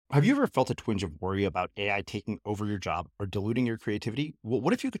Have you ever felt a twinge of worry about AI taking over your job or diluting your creativity? Well,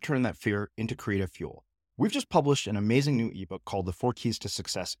 what if you could turn that fear into creative fuel? We've just published an amazing new ebook called The 4 Keys to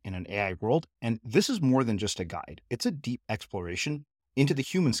Success in an AI World, and this is more than just a guide. It's a deep exploration into the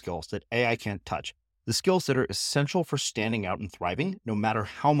human skills that AI can't touch, the skills that are essential for standing out and thriving, no matter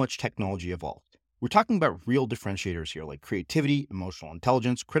how much technology evolves. We're talking about real differentiators here, like creativity, emotional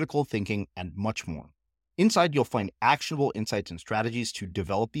intelligence, critical thinking, and much more. Inside, you'll find actionable insights and strategies to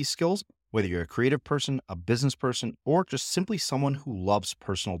develop these skills, whether you're a creative person, a business person, or just simply someone who loves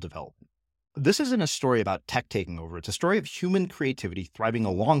personal development. This isn't a story about tech taking over. It's a story of human creativity thriving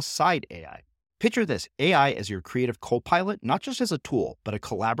alongside AI. Picture this, AI as your creative co-pilot, not just as a tool, but a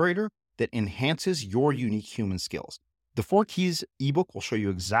collaborator that enhances your unique human skills. The 4 Keys ebook will show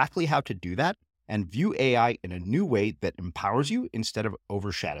you exactly how to do that and view AI in a new way that empowers you instead of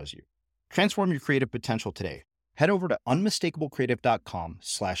overshadows you. Transform your creative potential today. Head over to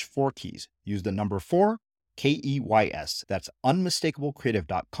unmistakablecreative.com/4keys. Use the number 4, KEYS. That's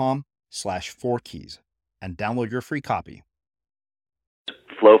unmistakablecreative.com/4keys and download your free copy.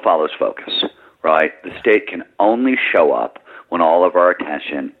 Flow follows focus, right? The state can only show up when all of our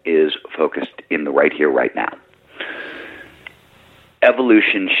attention is focused in the right here, right now.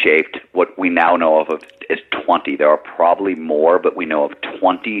 Evolution shaped what we now know of as 20. There are probably more, but we know of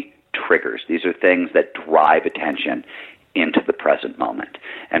 20 triggers. These are things that drive attention into the present moment.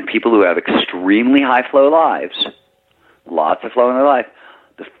 And people who have extremely high flow lives, lots of flow in their life,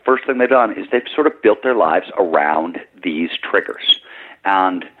 the first thing they've done is they've sort of built their lives around these triggers.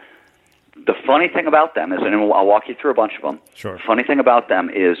 And the funny thing about them is, and I'll walk you through a bunch of them. Sure. The funny thing about them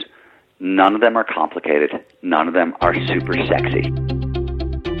is none of them are complicated. None of them are super sexy.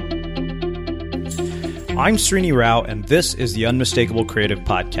 I'm Srini Rao, and this is the Unmistakable Creative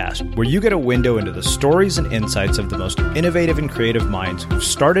Podcast, where you get a window into the stories and insights of the most innovative and creative minds who've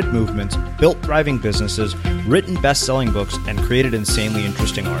started movements, built thriving businesses, written best-selling books, and created insanely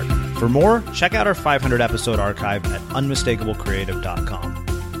interesting art. For more, check out our 500-episode archive at unmistakablecreative.com.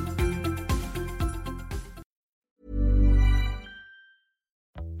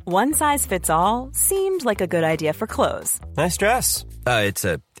 One size fits all seemed like a good idea for clothes. Nice dress. It's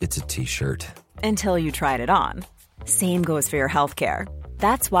a t-shirt. Until you tried it on. Same goes for your healthcare.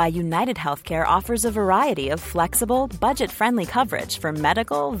 That's why United Healthcare offers a variety of flexible, budget-friendly coverage for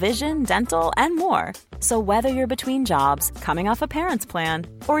medical, vision, dental, and more. So whether you're between jobs, coming off a parent's plan,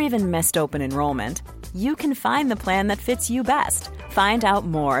 or even missed open enrollment, you can find the plan that fits you best. Find out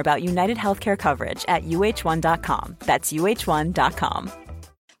more about United Healthcare coverage at uh1.com. That's uh1.com.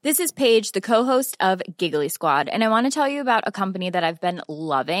 This is Paige, the co-host of Giggly Squad, and I want to tell you about a company that I've been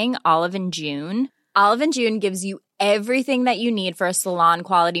loving, Olive & June. Olive & June gives you everything that you need for a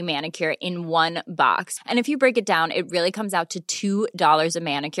salon-quality manicure in one box. And if you break it down, it really comes out to $2 a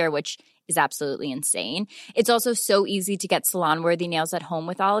manicure, which is absolutely insane. It's also so easy to get salon-worthy nails at home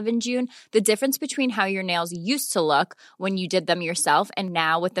with Olive & June. The difference between how your nails used to look when you did them yourself and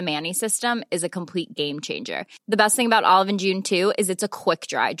now with the Mani system is a complete game changer. The best thing about Olive & June, too, is it's a quick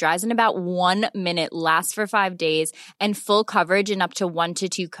dry. Dries in about 1 minute, lasts for 5 days, and full coverage in up to 1 to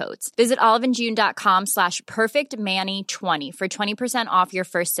 2 coats. Visit oliveandjune.com/perfectmani20 for 20% off your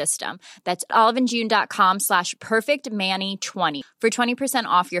first system. That's oliveandjune.com/perfectmani20 for 20%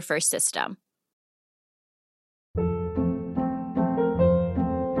 off your first system.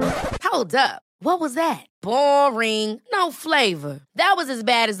 Hold up. What was that? Boring. No flavor. That was as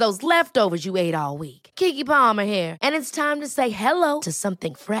bad as those leftovers you ate all week. Keke Palmer here, and it's time to say hello to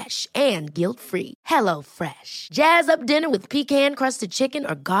something fresh and guilt-free. Hello Fresh. Jazz up dinner with pecan-crusted chicken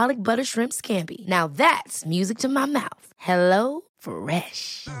or garlic butter shrimp scampi. Now that's music to my mouth. Hello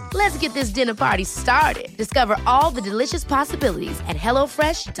Fresh. Let's get this dinner party started. Discover all the delicious possibilities at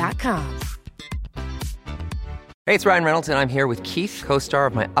hellofresh.com. Hey, it's Ryan Reynolds, and I'm here with Keith, co-star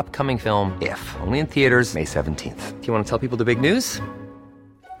of my upcoming film, If, only in theaters May 17th. Do you want to tell people the big news?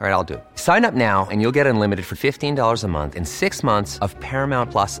 All right, I'll do it. Sign up now and you'll get unlimited for $15 a month and 6 months of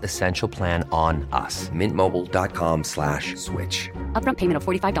Paramount Plus Essential Plan on us. MintMobile.com/switch. Upfront payment of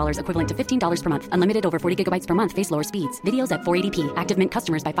 $45 equivalent to $15 per month. Unlimited over 40 gigabytes per month. Face lower speeds. Videos at 480p. Active Mint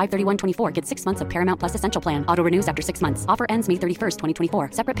customers by 531.24 get 6 months of Paramount Plus Essential Plan. Auto renews after 6 months. Offer ends May 31st, 2024.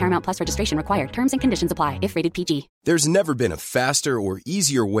 Separate Paramount Plus registration required. Terms and conditions apply if rated PG. There's never been a faster or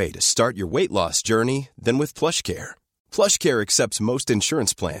easier way to start your weight loss journey than with PlushCare. PlushCare accepts most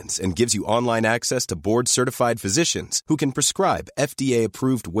insurance plans and gives you online access to board-certified physicians who can prescribe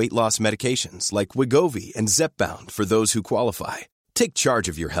FDA-approved weight loss medications like Wegovy and Zepbound for those who qualify. Take charge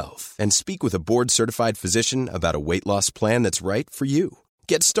of your health and speak with a board-certified physician about a weight loss plan that's right for you.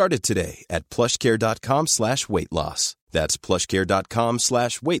 Get started today at plushcare.com/weight loss. That's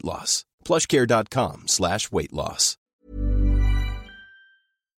plushcare.com/weight loss. plushcare.com/weight loss.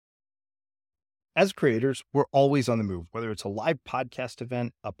 As creators, we're always on the move. Whether it's a live podcast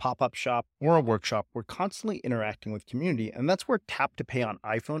event, a pop-up shop, or a workshop, we're constantly interacting with community, and that's where Tap to Pay on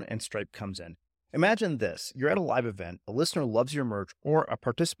iPhone and Stripe comes in. Imagine this. You're at a live event, a listener loves your merch, or a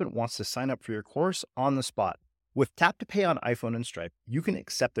participant wants to sign up for your course on the spot. With Tap to Pay on iPhone and Stripe, you can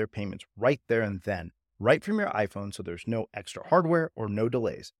accept their payments right there and then, right from your iPhone, so there's no extra hardware or no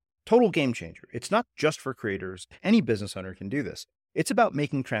delays. Total game changer. It's not just for creators. Any business owner can do this. It's about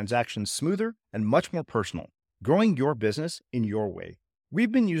making transactions smoother and much more personal, growing your business in your way.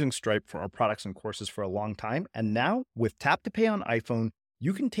 We've been using Stripe for our products and courses for a long time, and now with Tap to Pay on iPhone,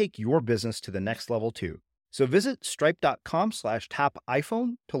 you can take your business to the next level too. So visit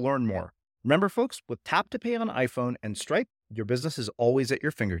stripe.com/tapiphone to learn more. Remember, folks, with Tap to Pay on iPhone and Stripe, your business is always at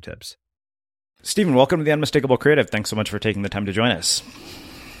your fingertips. Stephen, welcome to the Unmistakable Creative. Thanks so much for taking the time to join us.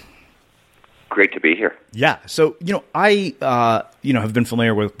 Great to be here. Yeah. So, I have been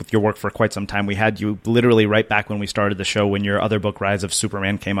familiar with your work for quite some time. We had you literally right back when we started the show, when your other book, Rise of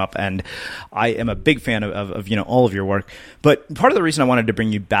Superman, came up. And I am a big fan of all of your work. But part of the reason I wanted to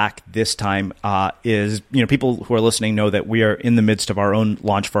bring you back this time is, people who are listening know that we are in the midst of our own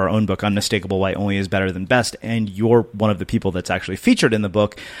launch for our own book, Unmistakable: Why Only is Better Than Best. And you're one of the people that's actually featured in the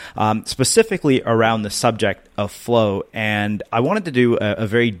book, specifically around the subject of flow. And I wanted to do a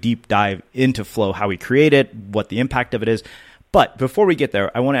very deep dive into flow, how we create it, what the impact of it is. But before we get there,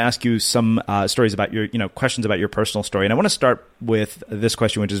 I want to ask you some stories about your, questions about your personal story. And I want to start with this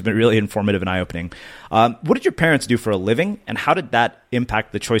question, which has been really informative and eye-opening. What did your parents do for a living, and how did that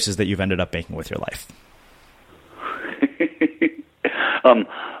impact the choices that you've ended up making with your life?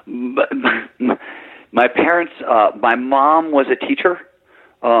 My parents, my mom was a teacher,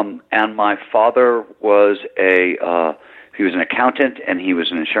 and my father was he was an accountant, and he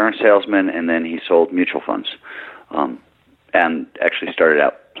was an insurance salesman, and then he sold mutual funds, and actually started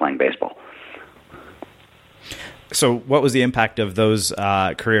out playing baseball. So what was the impact of those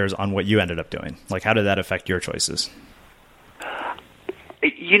careers on what you ended up doing? Like, how did that affect your choices?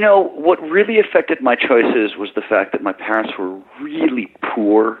 What really affected my choices was the fact that my parents were really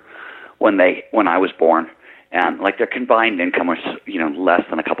poor when I was born. And like their combined income was, less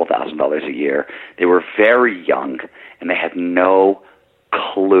than a couple $1,000s a year. They were very young, and they had no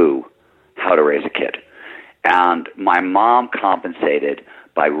clue how to raise a kid. And my mom compensated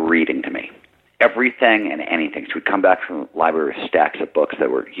by reading to me everything and anything. So we'd come back from the library with stacks of books that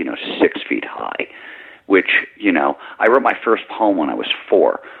were, 6 feet high, which, I wrote my first poem when I was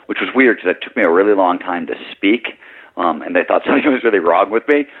 4, which was weird because it took me a really long time to speak. And they thought something was really wrong with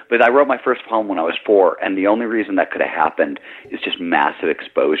me. But I wrote my first poem when I was 4, and the only reason that could have happened is just massive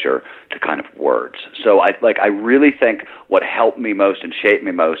exposure to kind of words. So I really think what helped me most and shaped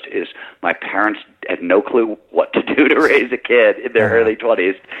me most is my parents had no clue what to do to raise a kid in their early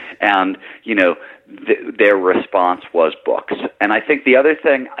 20s, and their response was books. And I think the other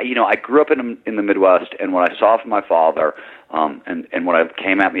thing, I grew up in the Midwest, and what I saw from my father, and what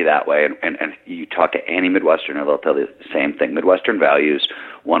came at me that way, and you talk to any Midwesterner, they'll tell you the same thing. Midwestern values,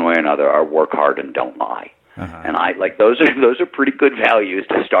 one way or another, are work hard and don't lie. And I like those are pretty good values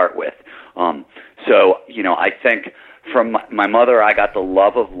to start with. So I think from my mother, I got the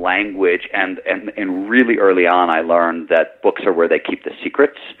love of language, and really early on, I learned that books are where they keep the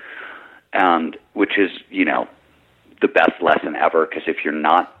secrets, and which is the best lesson ever. Because if you're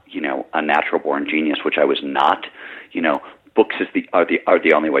not a natural born genius, which I was not, books are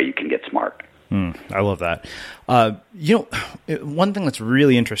the only way you can get smart. I love that. One thing that's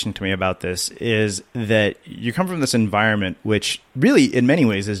really interesting to me about this is that you come from this environment, which really in many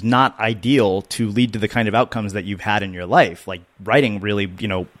ways is not ideal to lead to the kind of outcomes that you've had in your life. Like writing really,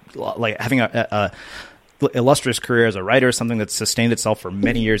 like having a illustrious career as a writer, something that's sustained itself for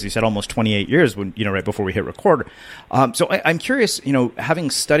many years. You said almost 28 years when, right before we hit record. So I'm curious, having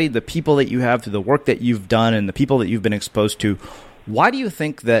studied the people that you have, through the work that you've done and the people that you've been exposed to, why do you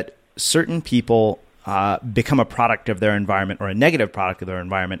think that certain people become a product of their environment, or a negative product of their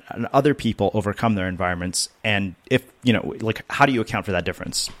environment, and other people overcome their environments? And if, how do you account for that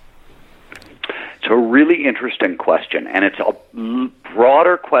difference? It's a really interesting question, and it's a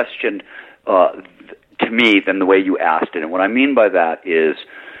broader question to me than the way you asked it. And what I mean by that is,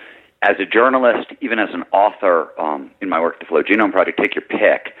 as a journalist, even as an author, in my work, The Flow Genome Project, take your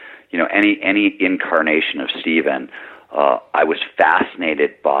pick, any incarnation of Stephen, I was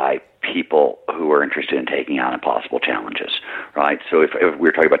fascinated by people who were interested in taking on impossible challenges, right? So if we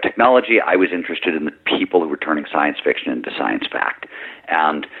were talking about technology, I was interested in the people who were turning science fiction into science fact.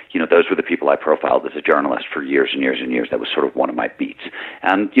 And, those were the people I profiled as a journalist for years and years and years. That was sort of one of my beats.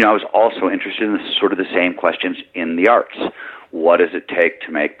 And, I was also interested in sort of the same questions in the arts. What does it take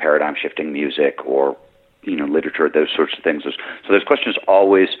to make paradigm-shifting music or, literature, those sorts of things? So those questions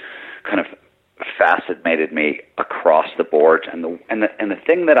always kind of fascinated me across the board. And the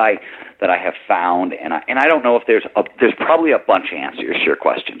thing that I have found, and I don't know if there's probably a bunch of answers to your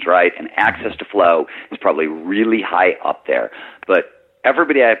questions, right? And access to flow is probably really high up there. But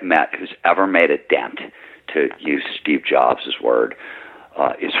everybody I've met who's ever made a dent, to use Steve Jobs' word,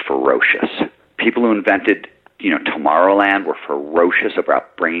 is ferocious. People who invented Tomorrowland were ferocious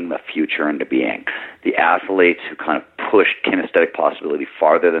about bringing the future into being. The athletes who kind of pushed kinesthetic possibility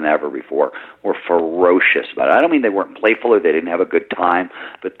farther than ever before were ferocious about it. I don't mean they weren't playful or they didn't have a good time,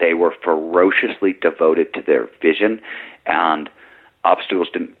 but they were ferociously devoted to their vision, and obstacles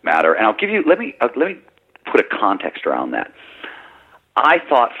didn't matter. And let me put a context around that. I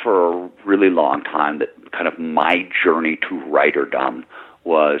thought for a really long time that kind of my journey to writerdom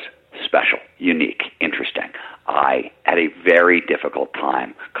was special, unique, interesting. I had a very difficult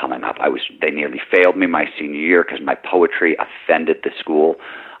time coming up. They nearly failed me my senior year because my poetry offended the school.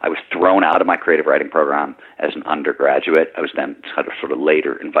 I was thrown out of my creative writing program as an undergraduate. I was then sort of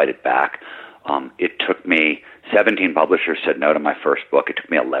later invited back. It took me 17 publishers said no to my first book. It took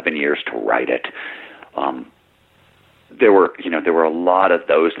me 11 years to write it. There were a lot of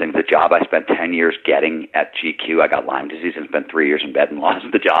those things. The job I spent 10 years getting at GQ, I got Lyme disease and spent 3 years in bed and lost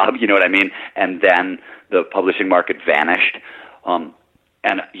the job. You know what I mean? And then the publishing market vanished. I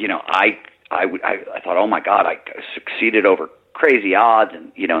thought, oh my God, I succeeded over crazy odds,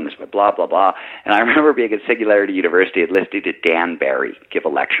 and and this blah blah blah. And I remember being at Singularity University and listening to Dan Barry give a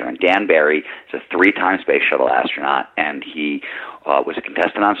lecture. And Dan Barry is a 3-time space shuttle astronaut, and he was a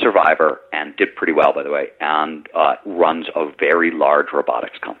contestant on Survivor and did pretty well, by the way, and runs a very large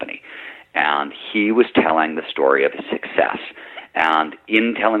robotics company. And he was telling the story of his success. And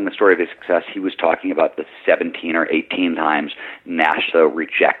in telling the story of his success, he was talking about the 17 or 18 times NASA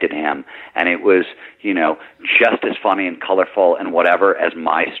rejected him. And it was, just as funny and colorful and whatever as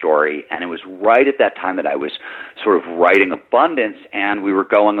my story. And it was right at that time that I was sort of writing Abundance, and we were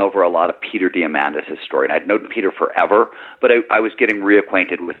going over a lot of Peter Diamandis' story. And I'd known Peter forever, but I was getting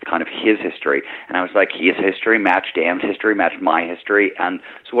reacquainted with kind of his history. And I was like, his history matched Dan's history, matched my history. And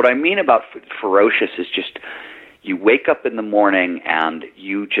so what I mean about ferocious is just, you wake up in the morning and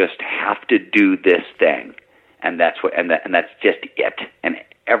you just have to do this thing, and that's just it. And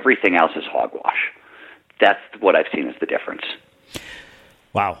everything else is hogwash. That's what I've seen as the difference.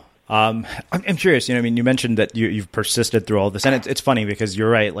 Wow. I'm curious. You mentioned that you've persisted through all this, and it's funny because you're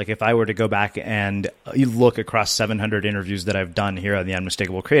right. Like, if I were to go back and you look across 700 interviews that I've done here on the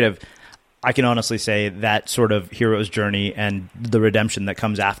Unmistakable Creative, I can honestly say that sort of hero's journey and the redemption that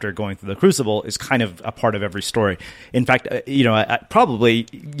comes after going through the crucible is kind of a part of every story. In fact, I probably,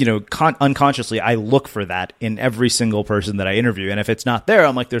 unconsciously, I look for that in every single person that I interview. And if it's not there,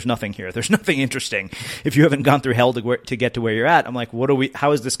 I'm like, there's nothing here. There's nothing interesting. If you haven't gone through hell to get to where you're at, I'm like,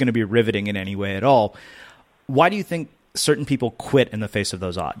 how is this going to be riveting in any way at all? Why do you think certain people quit in the face of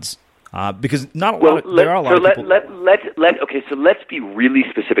those odds? Because there are a lot of people. So let's be really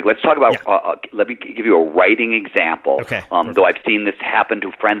specific. Let's talk about. Let me give you a writing example. Okay. Though I've seen this happen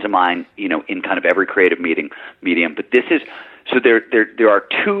to friends of mine, in kind of every creative medium. But this is so. There are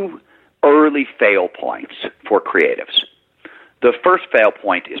two early fail points for creatives. The first fail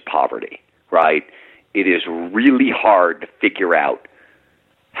point is poverty. Right. It is really hard to figure out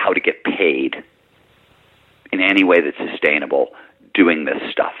how to get paid in any way that's sustainable doing this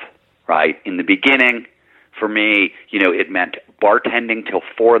stuff. Right? In the beginning, for me, it meant bartending till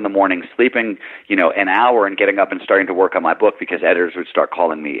 4 a.m, sleeping, an hour, and getting up and starting to work on my book because editors would start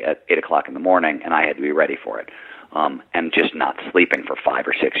calling me at 8 o'clock in the morning, and I had to be ready for it. And just not sleeping for 5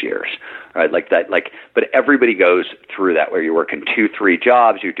 or 6 years, right? Like that, but everybody goes through that where you're working 2-3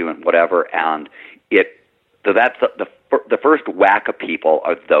 jobs, you're doing whatever, and so that's the first whack of people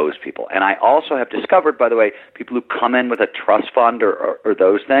are those people. And I also have discovered, by the way, people who come in with a trust fund or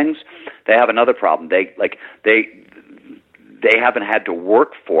those things, they have another problem. They haven't had to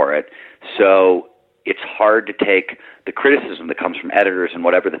work for it, so it's hard to take the criticism that comes from editors and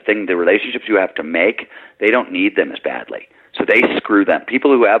whatever the relationships you have to make, they don't need them as badly. So they screw them.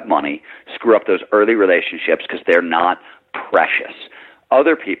 People who have money screw up those early relationships because they're not precious.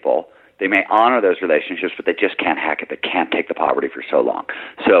 Other people, they may honor those relationships, but they just can't hack it. They can't take the poverty for so long.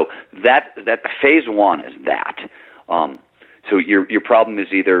 So that phase one is that. So your problem is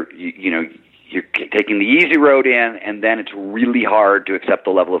either you're taking the easy road in, and then it's really hard to accept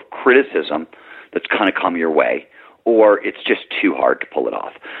the level of criticism that's kind of come your way, or it's just too hard to pull it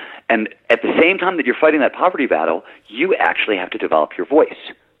off. And at the same time that you're fighting that poverty battle, you actually have to develop your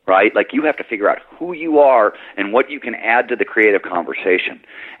voice, right? Like you have to figure out who you are and what you can add to the creative conversation.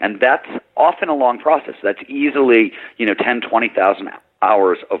 And that's often a long process. That's easily, 10, 20,000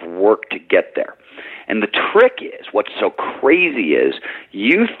 hours of work to get there. And the trick is, what's so crazy is,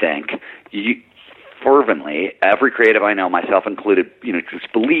 you think fervently, every creative I know, myself included,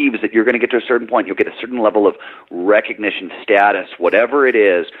 just believes that you're going to get to a certain point, you'll get a certain level of recognition, status, whatever it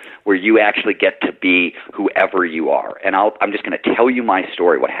is, where you actually get to be whoever you are. And I'm just going to tell you my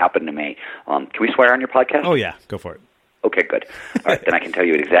story, what happened to me. Can we swear on your podcast? Oh, yeah. Go for it. Okay, good. All right, then I can tell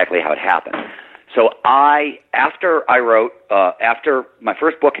you exactly how it happened. So after my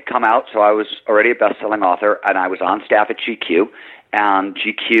first book had come out, so I was already a best-selling author, and I was on staff at GQ, and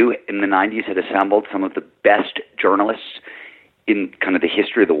GQ in the 90s had assembled some of the best journalists in kind of the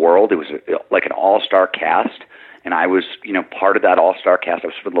history of the world. It was like an all-star cast, and I was, part of that all-star cast. I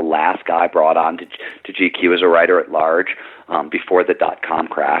was sort of the last guy brought on to GQ as a writer at large before the dot-com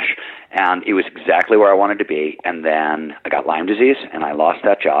crash, and it was exactly where I wanted to be. And then I got Lyme disease, and I lost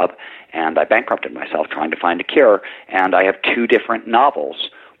that job, and I bankrupted myself trying to find a cure. And I have two different novels,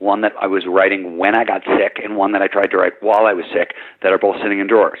 one that I was writing when I got sick and one that I tried to write while I was sick, that are both sitting in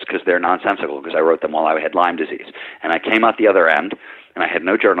drawers because they're nonsensical, because I wrote them while I had Lyme disease. And I came out the other end, and I had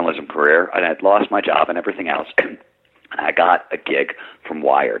no journalism career, and I had lost my job and everything else. And I got a gig from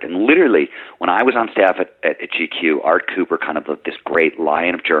Wired. And literally, when I was on staff at GQ, Art Cooper, kind of this great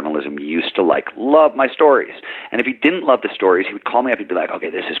lion of journalism, used to love my stories. And if he didn't love the stories, he would call me up and be like, okay,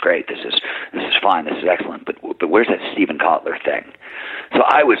 this is great, this is fine, this is excellent, but where's that Stephen Kotler thing? So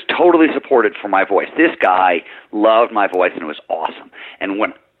I was totally supported for my voice. This guy loved my voice, and it was awesome. And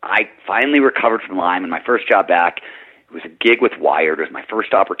when I finally recovered from Lyme and my first job back, it was a gig with Wired. It was my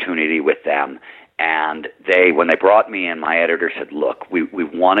first opportunity with them. And when they brought me in, my editor said, look, we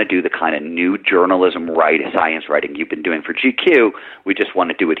want to do the kind of new journalism science writing you've been doing for GQ. We just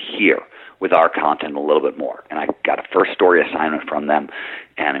want to do it here with our content a little bit more. And I got a first story assignment from them,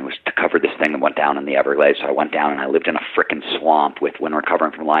 and it was to cover this thing that went down in the Everglades. So I went down, and I lived in a frickin' swamp when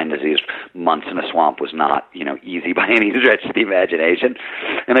recovering from Lyme disease. Months in a swamp was not, easy by any stretch of the imagination.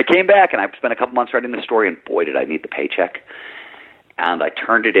 And I came back, and I spent a couple months writing the story, and boy, did I need the paycheck. And I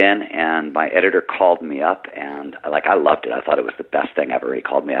turned it in, and my editor called me up, and I loved it. I thought it was the best thing ever. He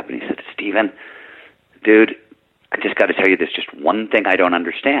called me up, and he said, Stephen, dude, I just got to tell you, there's just one thing I don't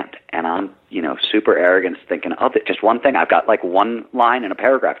understand. And I'm, super arrogant, thinking, just one thing. I've got one line in a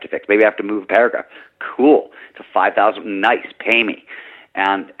paragraph to fix. Maybe I have to move a paragraph. Cool. It's a $5,000. Nice. Pay me.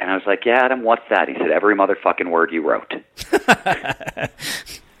 And I was like, yeah, Adam, what's that? He said, every motherfucking word you wrote.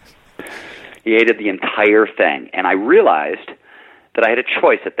 He hated the entire thing. And I realized that I had a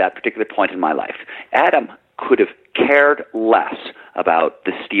choice at that particular point in my life. Adam could have cared less about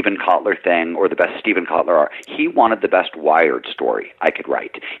the Stephen Kotler thing or the best Stephen Kotler are. He wanted the best Wired story I could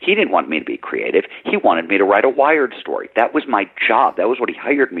write. He didn't want me to be creative. He wanted me to write a Wired story. That was my job. That was what he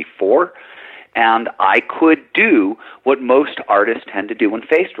hired me for. And I could do what most artists tend to do when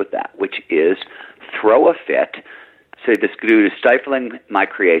faced with that, which is throw a fit, say this dude is stifling my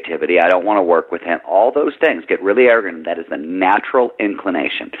creativity, I don't want to work with him, all those things, get really arrogant. That is the natural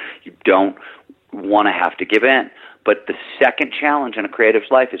inclination. You don't want to have to give in. But the second challenge in a creative's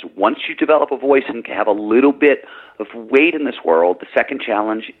life is once you develop a voice and have a little bit of weight in this world, the second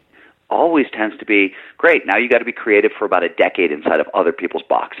challenge always tends to be, great, now you got to be creative for about a decade inside of other people's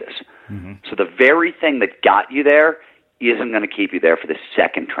boxes. Mm-hmm. So the very thing that got you there isn't going to keep you there for the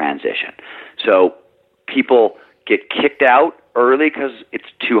second transition. So people get kicked out early because it's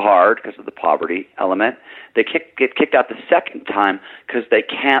too hard because of the poverty element. They get kicked out the second time because they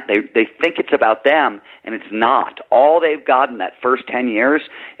can't. They think it's about them, and it's not. All they've gotten that first 10 years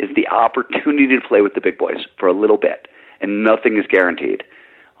is the opportunity to play with the big boys for a little bit, and nothing is guaranteed.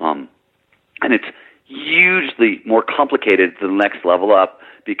 And it's hugely more complicated the next level up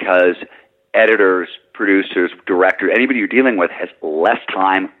because editors, producers, directors, anybody you're dealing with has less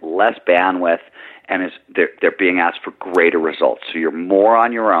time, less bandwidth, and they're being asked for greater results. So you're more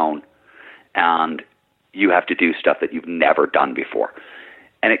on your own, and you have to do stuff that you've never done before.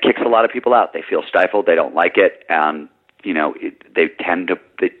 And it kicks a lot of people out. They feel stifled. They don't like it, and they tend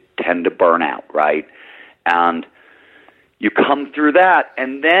to burn out, right? And you come through that,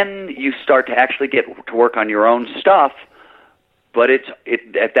 and then you start to actually get to work on your own stuff. But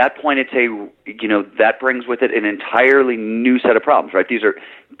at that point, that brings with it an entirely new set of problems, right? These are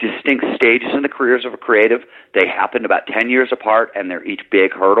distinct stages in the careers of a creative. They happen about 10 years apart, and they're each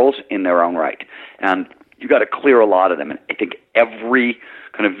big hurdles in their own right. And you've got to clear a lot of them. And I think every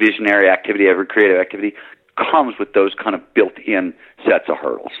kind of visionary activity, every creative activity comes with those kind of built-in sets of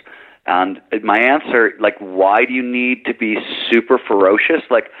hurdles. And my answer, why do you need to be super ferocious?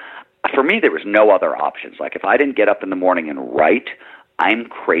 For me, there was no other options. If I didn't get up in the morning and write, I'm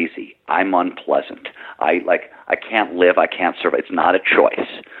crazy. I'm unpleasant. I can't live. I can't survive. It's not a choice,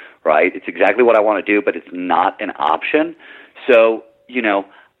 right? It's exactly what I want to do, but it's not an option. So,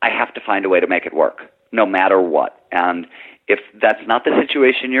 I have to find a way to make it work, no matter what. And if that's not the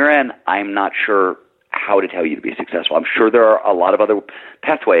situation you're in, I'm not sure how to tell you to be successful. I'm sure there are a lot of other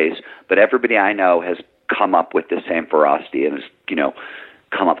pathways, but everybody I know has come up with the same ferocity and has,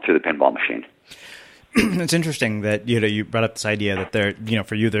 come up through the pinball machine. It's interesting that you brought up this idea that there,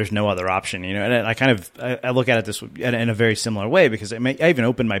 for you, there's no other option. And I look at it this in a very similar way, because I even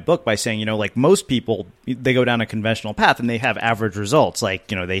opened my book by saying, most people, they go down a conventional path and they have average results.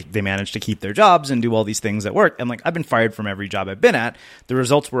 They manage to keep their jobs and do all these things at work. And I've been fired from every job I've been at. The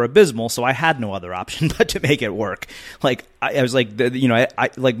results were abysmal, so I had no other option but to make it work. I was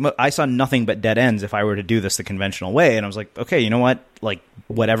I saw nothing but dead ends if I were to do this the conventional way. And I was like, okay, you know what?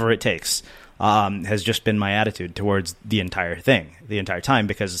 Whatever it takes. Has just been my attitude towards the entire time,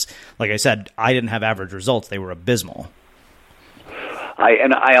 because, like I said, I didn't have average results. They were abysmal.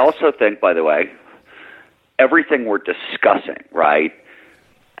 I also think, by the way, everything we're discussing, right?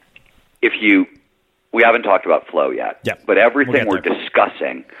 We haven't talked about flow yet, but everything we're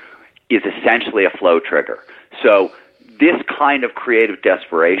discussing is essentially a flow trigger. So this kind of creative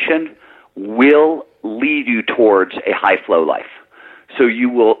desperation will lead you towards a high flow life. So you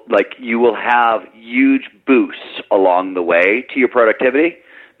will have huge boosts along the way to your productivity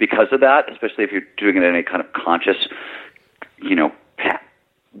because of that, especially if you're doing it in a kind of conscious,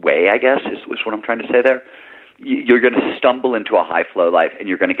 way, I guess, is what I'm trying to say there. You're going to stumble into a high flow life, and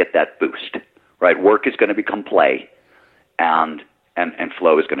you're going to get that boost, right? Work is going to become play, and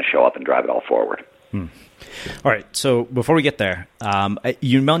flow is going to show up and drive it all forward. All right. So before we get there,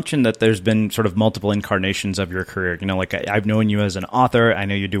 you mentioned that there's been sort of multiple incarnations of your career. I've known you as an author. I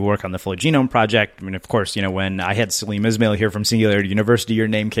know you do work on the Full Genome Project. I mean, of course, when I had Salim Ismail here from Singularity University, your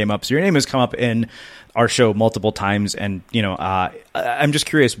name came up. So your name has come up in our show multiple times. And, I'm just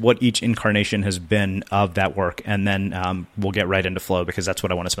curious what each incarnation has been of that work. And then we'll get right into flow, because that's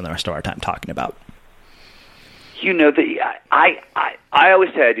what I want to spend the rest of our time talking about. I always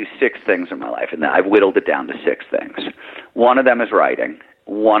say I do 6 things in my life, and I've whittled it down to 6 things. One of them is writing.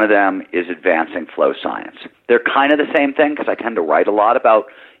 One of them is advancing flow science. They're kind of the same thing, because I tend to write a lot about,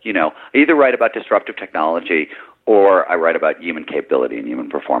 I either write about disruptive technology or I write about human capability and human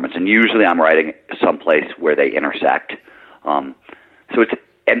performance. And usually I'm writing someplace where they intersect. So it's,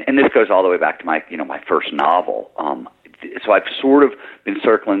 and this goes all the way back to my, my first novel. So I've sort of been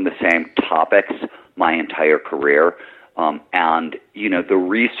circling the same topics my entire career. And, the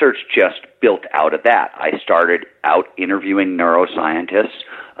research just built out of that. I started out interviewing neuroscientists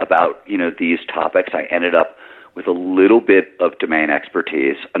about, these topics. I ended up with a little bit of domain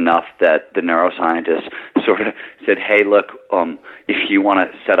expertise, enough that the neuroscientists sort of said, hey, look, if you want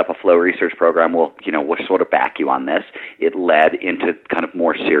to set up a flow research program, we'll sort of back you on this. It led into kind of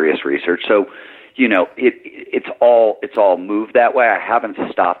more serious research. So, it's all moved that way. I haven't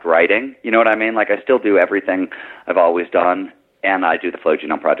stopped writing. You know what I mean? I still do everything I've always done, and I do the Flow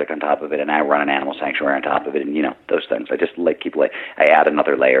Genome Project on top of it, and I run an animal sanctuary on top of it, and those things. I just I add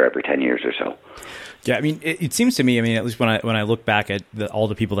another layer every 10 years or so. Yeah, I mean, it seems to me, at least when I look back at all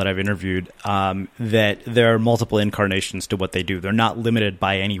the people that I've interviewed, that there are multiple incarnations to what they do. They're not limited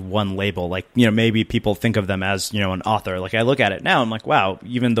by any one label. Maybe people think of them as, an author. I look at it now, I'm like, wow,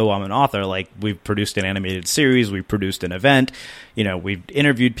 even though I'm an author, we've produced an animated series, we've produced an event, we've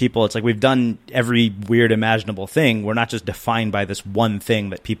interviewed people. It's we've done every weird imaginable thing. We're not just defined by this one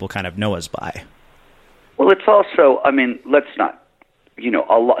thing that people kind of know us by. Well, it's also, let's not,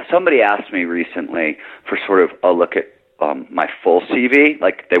 somebody asked me recently for sort of a look at my full CV.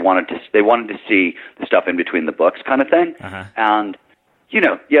 They wanted to see the stuff in between the books, kind of thing. Uh-huh. And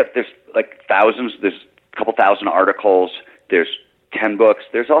there's thousands. There's a couple thousand articles. There's 10 books.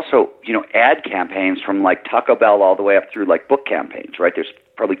 There's also ad campaigns from Taco Bell all the way up through book campaigns. Right? There's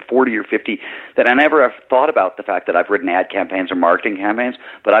probably 40 or 50 that I never have thought about the fact that I've written ad campaigns or marketing campaigns,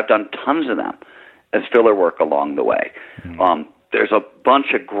 but I've done tons of them as filler work along the way. Mm-hmm. There's a bunch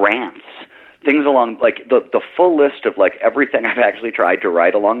of grants, things along, the full list of everything I've actually tried to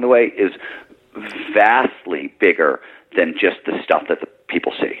write along the way is vastly bigger than just the stuff that the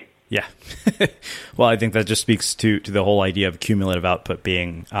people see. Yeah. Well, I think that just speaks to the whole idea of cumulative output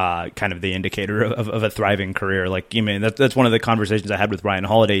being kind of the indicator of a thriving career. Like, you mean, that's one of the conversations I had with Ryan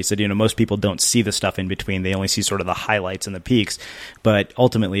Holiday. He said, most people don't see the stuff in between. They only see sort of the highlights and the peaks. But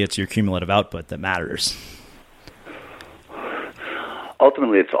ultimately, it's your cumulative output that matters.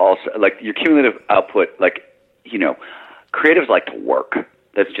 Ultimately, it's also like your cumulative output, creatives like to work.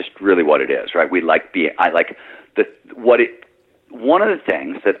 That's just really what it is, right? One of the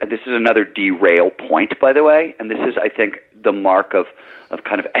things this is another derail point, by the way, and this is, I think, the mark of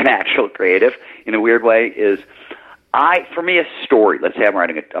kind of an actual creative in a weird way, is for me, a story, let's say I'm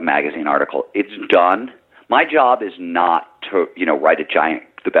writing a magazine article, it's done. My job is not to, write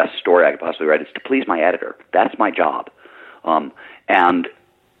the best story I could possibly write. It's to please my editor. That's my job. And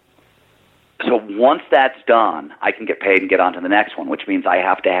so once that's done, I can get paid and get on to the next one, which means I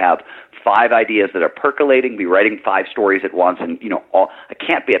have to have 5 ideas that are percolating, be writing 5 stories at once, and I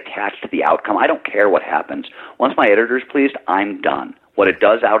can't be attached to the outcome. I don't care what happens. Once my editor's pleased, I'm done. What it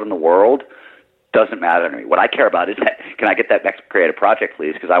does out in the world doesn't matter to me. What I care about is that, can I get that next creative project,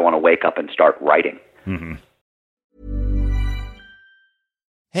 please, because I want to wake up and start writing. Mm-hmm.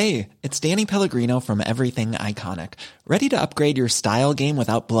 Hey, it's Danny Pellegrino from Everything Iconic. Ready to upgrade your style game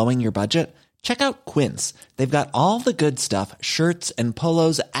without blowing your budget? Check out Quince. They've got all the good stuff, shirts and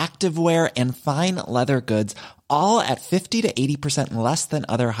polos, activewear, and fine leather goods, all at 50 to 80% less than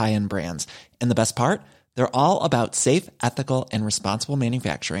other high-end brands. And the best part? They're all about safe, ethical, and responsible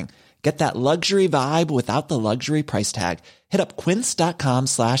manufacturing. Get that luxury vibe without the luxury price tag. Hit up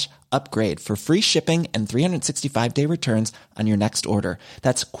quince.com/upgrade for free shipping and 365-day returns on your next order.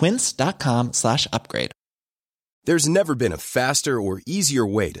 That's quince.com/upgrade. There's never been a faster or easier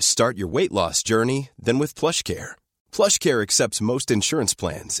way to start your weight loss journey than with PlushCare. PlushCare accepts most insurance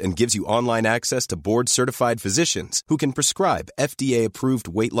plans and gives you online access to board-certified physicians who can prescribe FDA-approved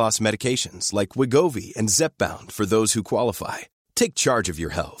weight loss medications like Wegovy and Zepbound for those who qualify. Take charge of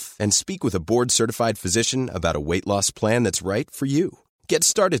your health and speak with a board-certified physician about a weight loss plan that's right for you. Get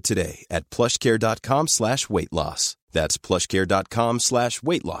started today at plushcare.com/weight loss. That's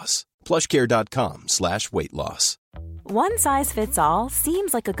plushcare.com/weight loss. plushcare.com/weight loss. One size fits all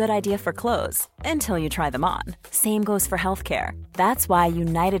seems like a good idea for clothes until you try them on. Same goes for healthcare. That's why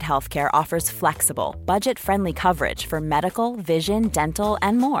United Healthcare offers flexible, budget-friendly coverage for medical, vision, dental,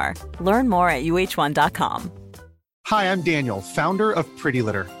 and more. Learn more at uh1.com. Hi, I'm Daniel, founder of Pretty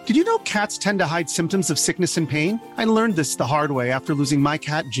Litter. Did you know cats tend to hide symptoms of sickness and pain? I learned this the hard way after losing my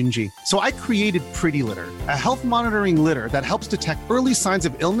cat, Gingy. So I created Pretty Litter, a health monitoring litter that helps detect early signs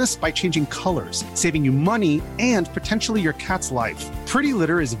of illness by changing colors, saving you money and potentially your cat's life. Pretty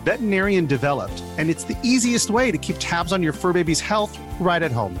Litter is veterinarian developed, and it's the easiest way to keep tabs on your fur baby's health right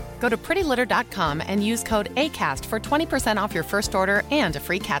at home. Go to prettylitter.com and use code ACAST for 20% off your first order and a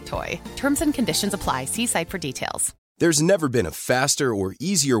free cat toy. Terms and conditions apply. See site for details. There's never been a faster or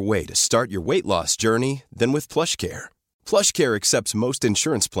easier way to start your weight loss journey than with PlushCare. PlushCare accepts most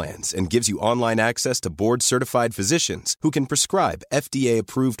insurance plans and gives you online access to board-certified physicians who can prescribe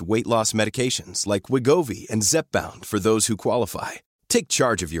FDA-approved weight loss medications like Wegovy and Zepbound for those who qualify. Take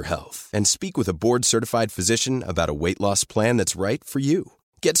charge of your health and speak with a board-certified physician about a weight loss plan that's right for you.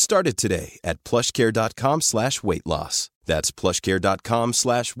 Get started today at plushcare.com/weight loss. That's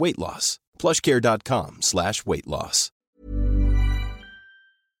plushcare.com/weight loss. plushcare.com/weight loss.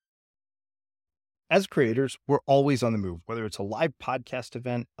 As creators, we're always on the move. Whether it's a live podcast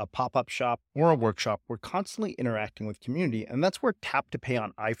event, a pop-up shop, or a workshop, we're constantly interacting with community, and that's where Tap to Pay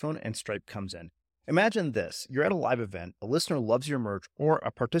on iPhone and Stripe comes in. Imagine this. You're at a live event, a listener loves your merch, or a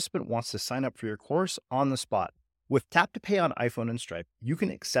participant wants to sign up for your course on the spot. With Tap to Pay on iPhone and Stripe, you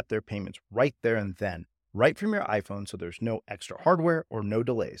can accept their payments right there and then, right from your iPhone, so there's no extra hardware or no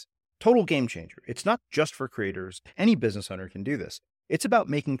delays. Total game changer. It's not just for creators. Any business owner can do this. It's about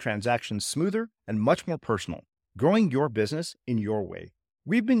making transactions smoother and much more personal, growing your business in your way.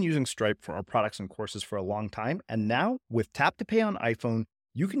 We've been using Stripe for our products and courses for a long time, and now with Tap to Pay on iPhone,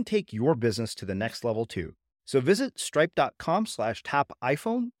 you can take your business to the next level too. So visit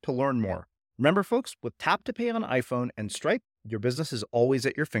stripe.com/tapiphone to learn more. Remember, folks, with Tap to Pay on iPhone and Stripe, your business is always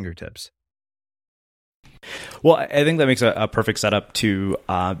at your fingertips. Well, I think that makes a perfect setup to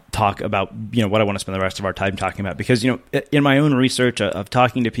talk about, what I want to spend the rest of our time talking about. Because, in my own research of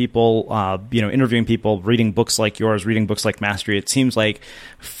talking to people, interviewing people, reading books like yours, reading books like Mastery, it seems like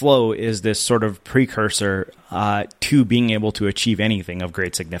flow is this sort of precursor to being able to achieve anything of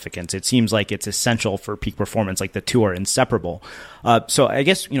great significance. It seems like it's essential for peak performance, like the two are inseparable. So I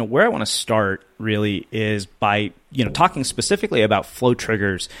guess, where I want to start really is by, talking specifically about flow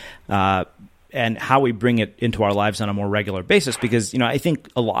triggers, and how we bring it into our lives on a more regular basis. Because, I think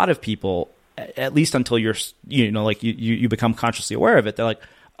a lot of people, at least until you're, like you become consciously aware of it, they're like,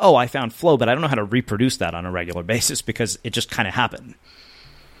 oh, I found flow, but I don't know how to reproduce that on a regular basis because it just kind of happened.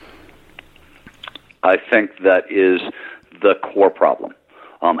 I think that is the core problem.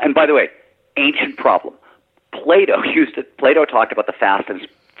 And by the way, ancient problem. Plato used it. Plato talked about the fast and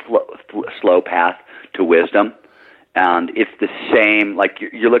slow path to wisdom. And it's the same, like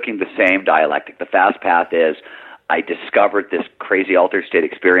you're looking at the same dialectic. The fast path is, I discovered this crazy altered state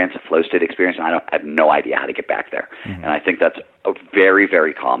experience, a flow state experience, and I have no idea how to get back there. Mm-hmm. And I think that's very,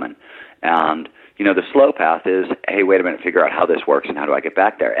 very common. And, the slow path is, hey, wait a minute, figure out how this works and how do I get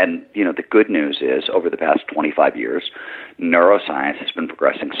back there? And, the good news is over the past 25 years, neuroscience has been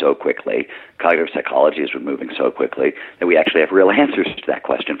progressing so quickly, cognitive psychology has been moving so quickly that we actually have real answers to that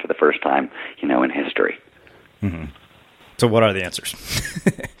question for the first time, in history. Mm-hmm. So what are the answers?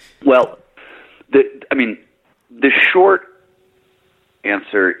 Well, the short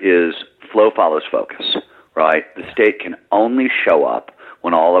answer is flow follows focus, right? The state can only show up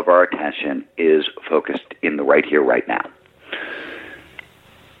when all of our attention is focused in the right here, right now.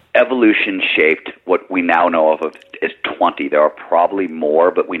 Evolution shaped what we now know of as 20. There are probably more,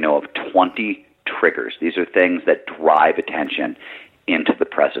 but we know of 20 triggers. These are things that drive attention into the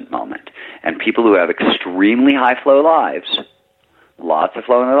present moment. And people who have extremely high flow lives, lots of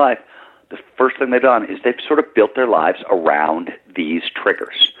flow in their life, the first thing they've done is they've sort of built their lives around these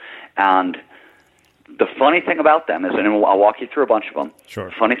triggers. And the funny thing about them is, and I'll walk you through a bunch of them. Sure.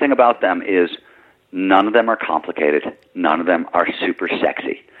 The funny thing about them is none of them are complicated. None of them are super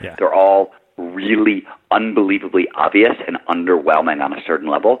sexy. Yeah. They're all really unbelievably obvious and underwhelming on a certain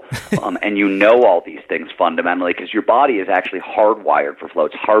level. And all these things fundamentally because your body is actually hardwired for flow.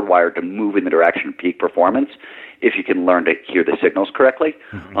 It's hardwired to move in the direction of peak performance if you can learn to hear the signals correctly.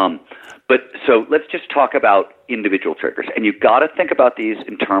 Mm-hmm. But so let's just talk about individual triggers. And you've got to think about these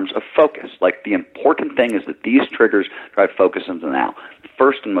in terms of focus. Like the important thing is that these triggers drive focus into the now. The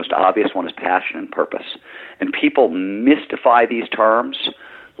first and most obvious one is passion and purpose. And people mystify these terms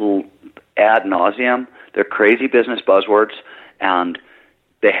ad nauseum. They're crazy business buzzwords, and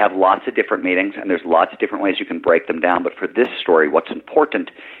they have lots of different meanings, and there's lots of different ways you can break them down. But for this story, what's important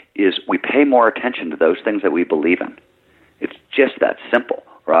is we pay more attention to those things that we believe in. It's just that simple,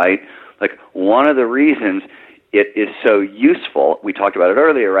 right? Like one of the reasons it is so useful, we talked about it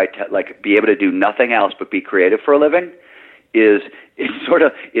earlier, right, to like be able to do nothing else but be creative for a living is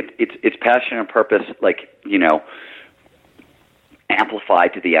it's passion and purpose, like,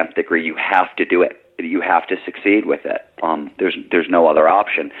 amplified to the nth degree. You have to do it. You have to succeed with it. There's no other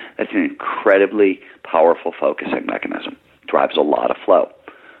option. That's an incredibly powerful focusing mechanism. Drives a lot of flow.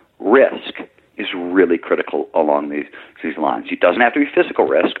 Risk is really critical along these lines. It doesn't have to be physical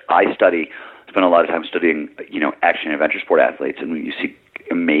risk. I spend a lot of time studying, action and adventure sport athletes, and you see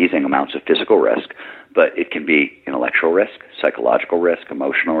amazing amounts of physical risk, but it can be intellectual risk, psychological risk,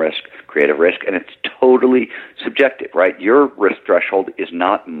 emotional risk, creative risk, and it's totally subjective, right? Your risk threshold is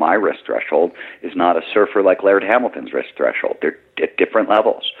not my risk threshold, is not a surfer like Laird Hamilton's risk threshold. They're at different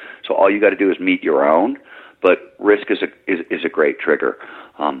levels. So all you got to do is meet your own, but risk is a great trigger.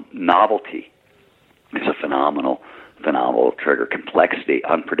 Novelty is a phenomenal trigger. Complexity,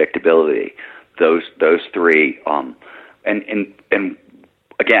 unpredictability, those three, and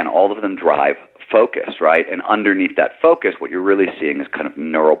again, all of them drive focus, right? And underneath that focus, what you're really seeing is kind of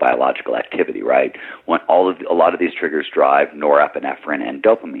neurobiological activity, right? When a lot of these triggers drive norepinephrine and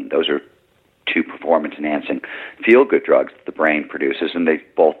dopamine. Those are two performance-enhancing feel-good drugs that the brain produces, and they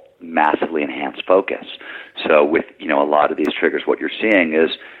both massively enhance focus. So with a lot of these triggers, what you're seeing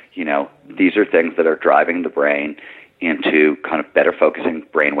is these are things that are driving the brain into kind of better focusing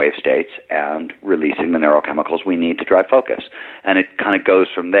brainwave states and releasing the neurochemicals we need to drive focus. And it kind of goes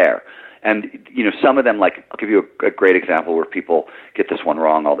from there. And, some of them, like, I'll give you a great example where people get this one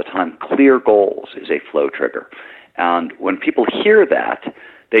wrong all the time. Clear goals is a flow trigger. And when people hear that,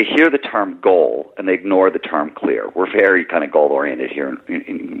 they hear the term goal and they ignore the term clear. We're very kind of goal-oriented here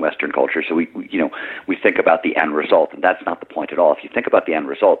in Western culture, so we think about the end result, and that's not the point at all. If you think about the end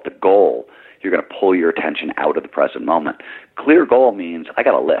result, the goal, you're going to pull your attention out of the present moment. Clear goal means I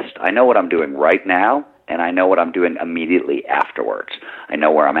got a list. I know what I'm doing right now, and I know what I'm doing immediately afterwards. I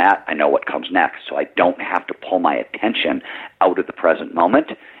know where I'm at. I know what comes next, so I don't have to pull my attention out of the present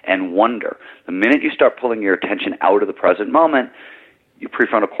moment and wonder. The minute you start pulling your attention out of the present moment, your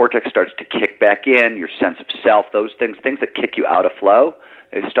prefrontal cortex starts to kick back in, your sense of self, those things that kick you out of flow,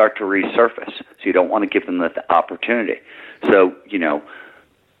 they start to resurface. So you don't want to give them the opportunity. So,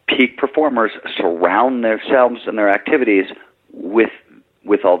 peak performers surround themselves and their activities with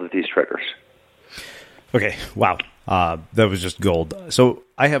all of these triggers. Okay, wow. That was just gold. So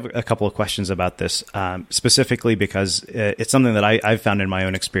I have a couple of questions about this, specifically because it's something that I've found in my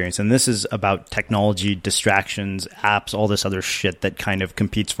own experience. And this is about technology, distractions, apps, all this other shit that kind of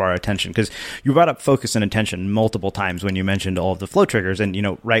competes for our attention. Because you brought up focus and attention multiple times when you mentioned all of the flow triggers. And,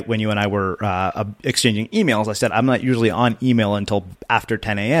 right when you and I were exchanging emails, I said, I'm not usually on email until after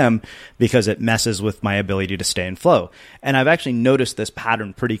 10 a.m. because it messes with my ability to stay in flow. And I've actually noticed this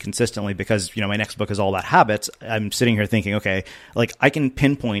pattern pretty consistently because, my next book is all about habits. I'm sitting here thinking, okay, like I can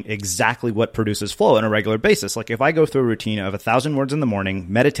pinpoint exactly what produces flow on a regular basis. Like if I go through a routine of 1,000 words in the morning,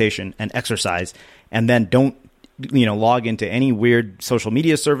 meditation and exercise, and then don't, log into any weird social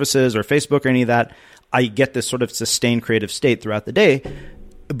media services or Facebook or any of that, I get this sort of sustained creative state throughout the day.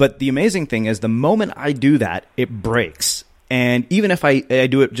 But the amazing thing is the moment I do that, it breaks. And even if I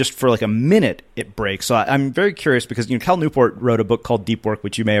do it just for like a minute, it breaks. So I'm very curious because Cal Newport wrote a book called Deep Work,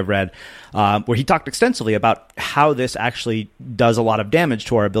 which you may have read, where he talked extensively about how this actually does a lot of damage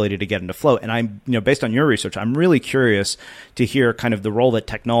to our ability to get into flow. And I'm, based on your research, I'm really curious to hear kind of the role that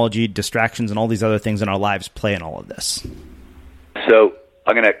technology, distractions, and all these other things in our lives play in all of this. So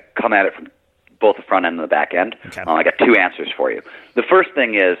I'm going to come at it from both the front end and the back end. Okay. I got two answers for you. The first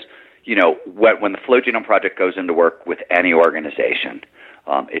thing is, when the Flow Genome Project goes into work with any organization,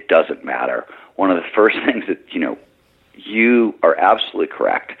 it doesn't matter. One of the first things that, you are absolutely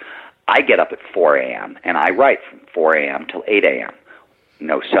correct. I get up at 4 a.m. and I write from 4 a.m. till 8 a.m.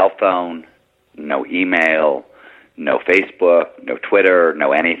 No cell phone, no email, no Facebook, no Twitter,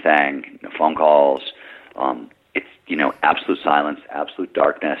 no anything, no phone calls. It's, absolute silence, absolute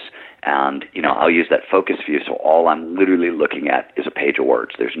darkness. And, I'll use that focus view, so all I'm literally looking at is a page of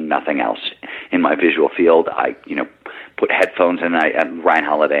words. There's nothing else in my visual field. I, put headphones in, and Ryan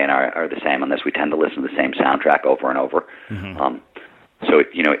Holiday and I are the same on this. We tend to listen to the same soundtrack over and over. Mm-hmm. So,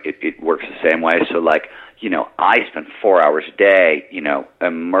 it works the same way. So, I spend 4 hours a day,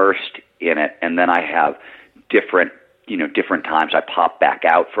 immersed in it, and then I have different times. I pop back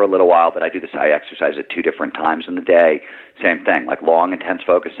out for a little while, but I do this. I exercise at 2 different times in the day. Same thing, like long, intense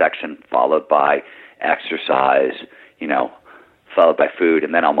focus section, followed by exercise, followed by food,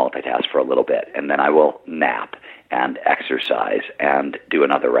 and then I'll multitask for a little bit, and then I will nap and exercise and do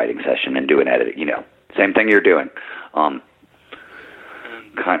another writing session and do an edit. Same thing you're doing, kind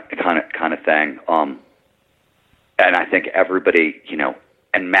of thing. And I think everybody,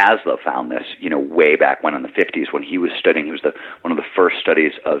 and Maslow found this, way back when in the 50s when he was studying. He was one of the first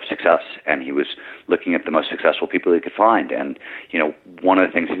studies of success, and he was looking at the most successful people he could find. And, one of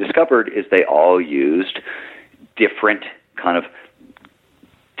the things he discovered is they all used different kind of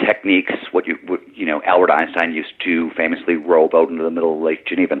techniques. Albert Einstein used to famously row a boat into the middle of Lake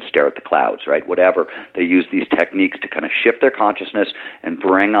Geneva and stare at the clouds, right? Whatever. They use these techniques to kind of shift their consciousness and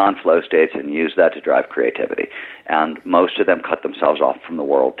bring on flow states and use that to drive creativity. And most of them cut themselves off from the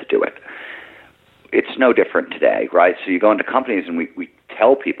world to do it. It's no different today, right? So you go into companies and we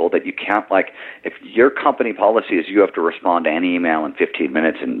tell people that you can't, if your company policy is you have to respond to any email in 15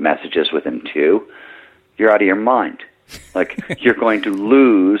 minutes and messages within 2, you're out of your mind. You're going to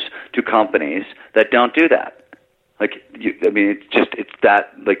lose to companies that don't do that. It's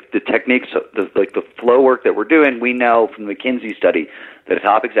that, the techniques, the flow work that we're doing, we know from the McKinsey study that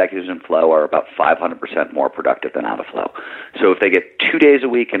top executives in flow are about 500% more productive than out of flow. So if they get 2 days a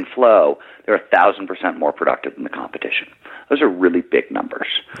week in flow, they're 1,000% more productive than the competition. Those are really big numbers,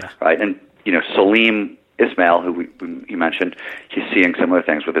 right? And, Salim Ismail, who you mentioned, he's seeing similar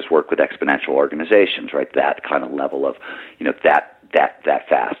things with his work with exponential organizations, right? That kind of level of, that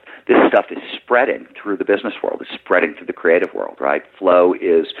fast. This stuff is spreading through the business world. It's spreading through the creative world, right? Flow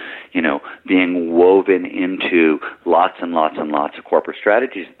is, being woven into lots and lots and lots of corporate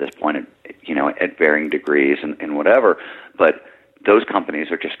strategies at this point, at varying degrees and whatever. But those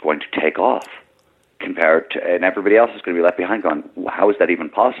companies are just going to take off compared to, and everybody else is going to be left behind going, how is that even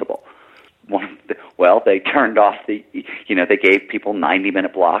possible? Well, they turned off they gave people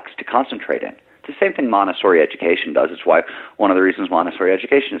 90-minute blocks to concentrate in. It's the same thing Montessori education does. It's why one of the reasons Montessori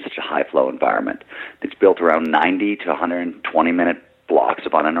education is such a high-flow environment. It's built around 90 to 120-minute blocks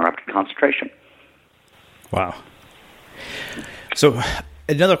of uninterrupted concentration. Wow. So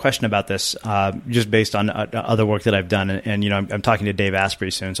another question about this, just based on other work that I've done, and I'm talking to Dave Asprey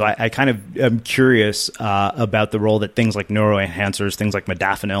soon, so I kind of am curious about the role that things like neuroenhancers, things like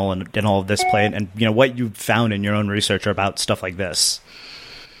modafinil, and all of this play, and what you've found in your own research about stuff like this.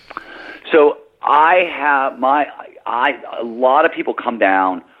 So I have a lot of people come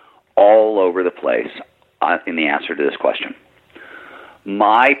down all over the place in the answer to this question.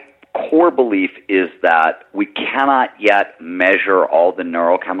 My core belief is that we cannot yet measure all the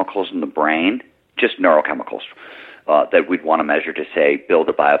neurochemicals in the brain just neurochemicals that we'd want to measure to, say, build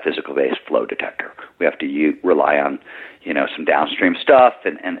a biophysical-based flow detector. We have to rely on, some downstream stuff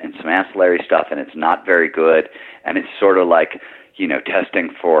and some ancillary stuff, and it's not very good. And it's sort of like, testing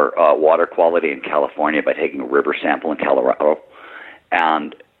for water quality in California by taking a river sample in Colorado.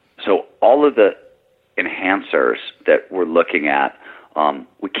 And so all of the enhancers that we're looking at,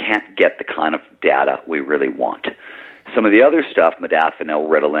 we can't get the kind of data we really want. Some of the other stuff, modafinil,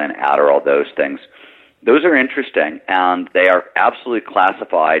 Ritalin, Adderall, those things, those are interesting, and they are absolutely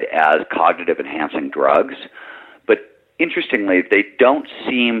classified as cognitive enhancing drugs. But interestingly, they don't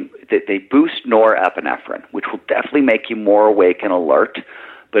seem that they boost norepinephrine, which will definitely make you more awake and alert,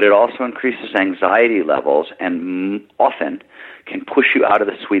 but it also increases anxiety levels and often can push you out of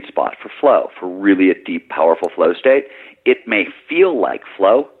the sweet spot for flow, for really a deep, powerful flow state. It may feel like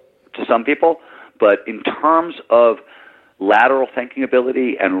flow to some people, but in terms of lateral thinking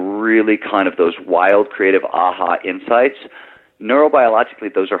ability and really kind of those wild, creative aha insights,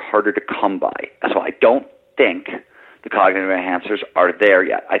 neurobiologically, those are harder to come by. So I don't think the cognitive enhancers are there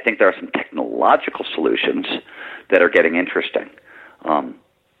yet. I think there are some technological solutions that are getting interesting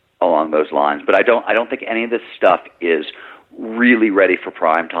along those lines. But I don't think any of this stuff is really ready for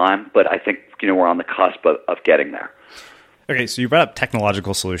prime time. But I think we're on the cusp of getting there. Okay, so you brought up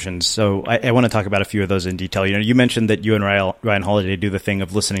technological solutions. So I want to talk about a few of those in detail. You mentioned that you and Ryan Holiday do the thing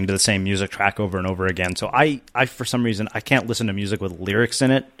of listening to the same music track over and over again. So I for some reason, I can't listen to music with lyrics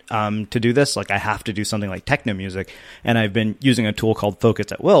in it to do this. Like I have to do something like techno music. And I've been using a tool called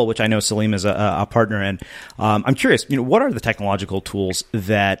Focus at Will, which I know Salim is a partner in. I'm curious, what are the technological tools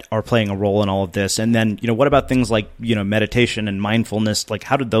that are playing a role in all of this? And then, what about things like, meditation and mindfulness? Like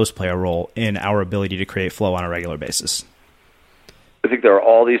how did those play a role in our ability to create flow on a regular basis? I think there are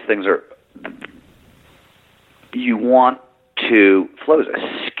all these things you want to, flow is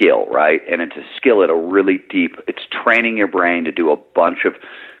a skill, right? And it's a skill at a really deep, it's training your brain to do a bunch of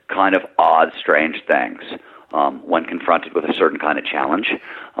kind of odd, strange things when confronted with a certain kind of challenge.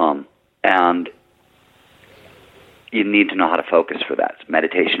 And you need to know how to focus for that.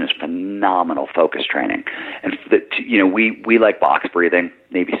 Meditation is phenomenal focus training. And, we like box breathing.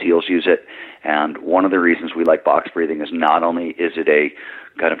 Navy SEALs use it. And one of the reasons we like box breathing is not only is it a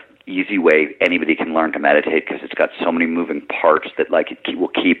kind of easy way anybody can learn to meditate because it's got so many moving parts that it will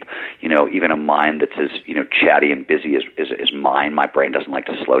keep, even a mind that's as, chatty and busy as mine. My brain doesn't like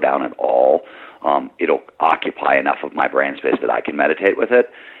to slow down at all. It'll occupy enough of my brain space that I can meditate with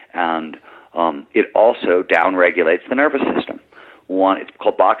it. And it also downregulates the nervous system. It's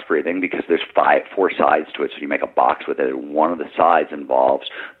called box breathing because there's 4 sides to it, so you make a box with it, and one of the sides involves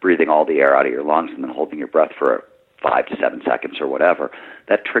breathing all the air out of your lungs and then holding your breath for 5 to 7 seconds or whatever.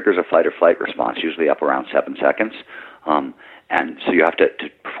 That triggers a fight or flight response, usually up around 7 seconds. And so you have to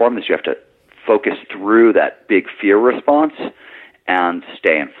perform this, you have to focus through that big fear response and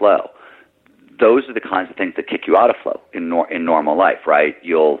stay in flow. Those are the kinds of things that kick you out of flow in normal life, right?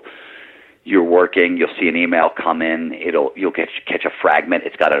 You're working, you'll see an email come in, you'll catch a fragment,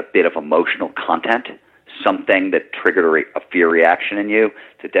 it's got a bit of emotional content, something that triggered a fear reaction in you.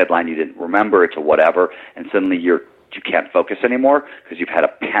 It's a deadline you didn't remember, it's a whatever, and suddenly you can't focus anymore because you've had a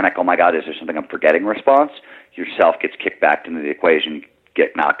panic, oh my God, is there something I'm forgetting response? Yourself gets kicked back into the equation, you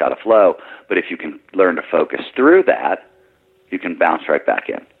get knocked out of flow. But if you can learn to focus through that, you can bounce right back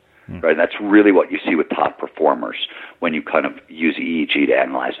in. Right, that's really what you see with top performers when you kind of use EEG to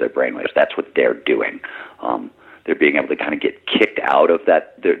analyze their brainwaves. That's what they're doing. They're being able to kind of get kicked out of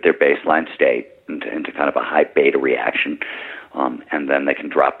their baseline state into kind of a high beta reaction, and then they can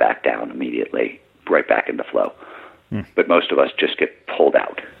drop back down immediately, right back into flow. But most of us just get pulled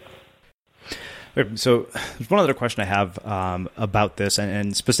out. So there's one other question I have about this,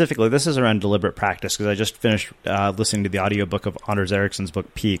 and specifically this is around deliberate practice, because I just finished listening to the audiobook of Anders Ericsson's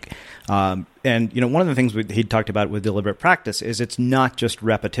book, Peak. And, one of the things he talked about with deliberate practice is it's not just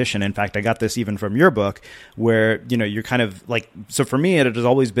repetition. In fact, I got this even from your book where, you're kind of like, so for me, it has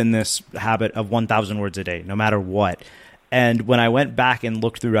always been this habit of 1,000 words a day, no matter what. And when I went back and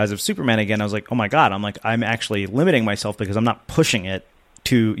looked through Rise of Superman again, I was like, oh my God, I'm actually limiting myself because I'm not pushing it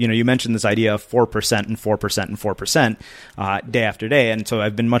to, you mentioned this idea of 4% and 4% and 4% day after day. And so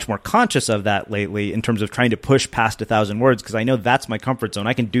I've been much more conscious of that lately in terms of trying to push past 1,000 words because I know that's my comfort zone.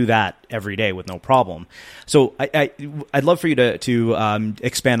 I can do that every day with no problem. So I'd love for you to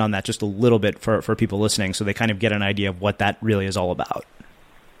expand on that just a little bit for people listening so they kind of get an idea of what that really is all about.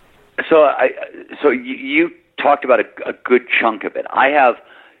 So you talked about a good chunk of it. I have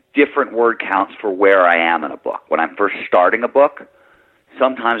different word counts for where I am in a book. When I'm first starting a book,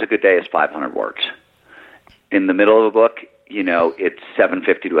 sometimes a good day is 500 words. In the middle of a book, it's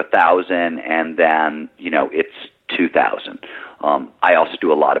 750 to 1,000, and then, it's 2,000. I also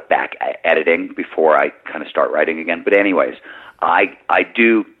do a lot of back editing before I kind of start writing again. But anyways, I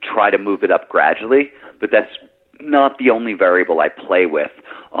do try to move it up gradually, but that's not the only variable I play with.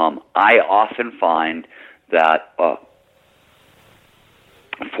 I often find that,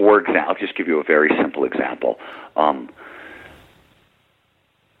 for example, I'll just give you a very simple example.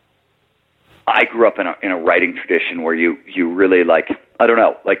 I grew up in a writing tradition where you really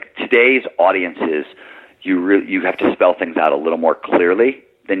today's audiences, you have to spell things out a little more clearly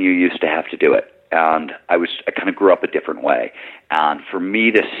than you used to have to do it. And I kind of grew up a different way. And for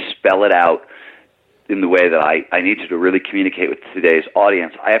me to spell it out in the way that I need to really communicate with today's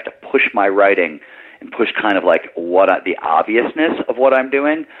audience, I have to push my writing and push kind of like the obviousness of what I'm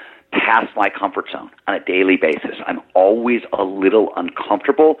doing past my comfort zone on a daily basis. I'm always a little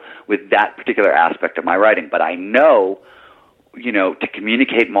uncomfortable with that particular aspect of my writing, but I know, to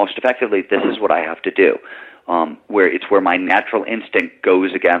communicate most effectively, this is what I have to do. Where my natural instinct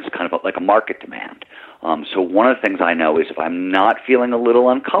goes against kind of like a market demand. So one of the things I know is if I'm not feeling a little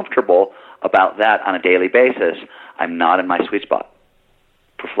uncomfortable about that on a daily basis, I'm not in my sweet spot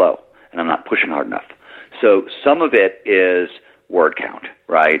for flow, and I'm not pushing hard enough. So some of it is word count,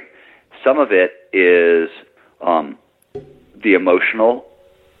 right? Some of it is the emotional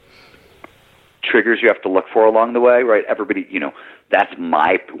triggers you have to look for along the way, right? Everybody, that's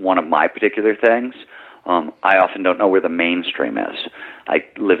one of my particular things. I often don't know where the mainstream is. I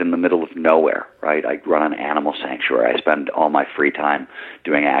live in the middle of nowhere, right? I run an animal sanctuary. I spend all my free time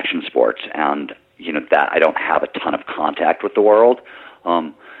doing action sports, and that I don't have a ton of contact with the world.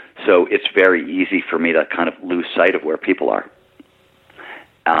 So it's very easy for me to kind of lose sight of where people are.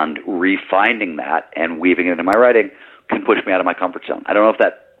 And refinding that and weaving it into my writing can push me out of my comfort zone. I don't know if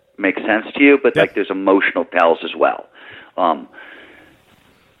that makes sense to you, but there's emotional tells as well. And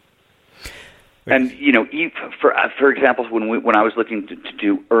for example, when I was looking to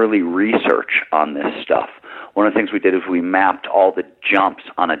do early research on this stuff, one of the things we did is we mapped all the jumps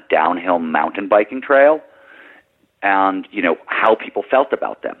on a downhill mountain biking trail, and how people felt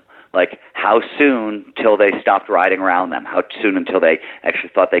about them. Like how soon till they stopped riding around them, how soon until they actually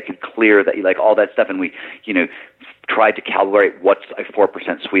thought they could clear that, like all that stuff. And we, tried to calibrate what's a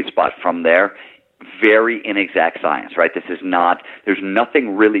 4% sweet spot from there. Very inexact science, right? There's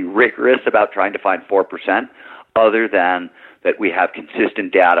nothing really rigorous about trying to find 4% other than that we have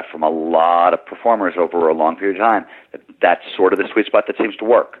consistent data from a lot of performers over a long period of time. That's sort of the sweet spot that seems to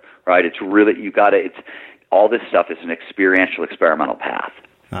work, right? It's really, all this stuff is an experiential, experimental path.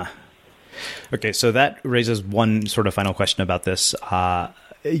 Okay, so that raises one sort of final question about this,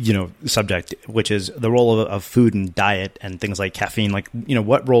 subject, which is the role of food and diet and things like caffeine. Like,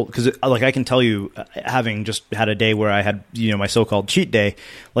 what role? Because I can tell you, having just had a day where I had my so-called cheat day.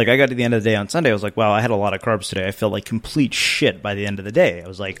 Like I got to the end of the day on Sunday, I was like, wow, I had a lot of carbs today. I felt like complete shit by the end of the day. I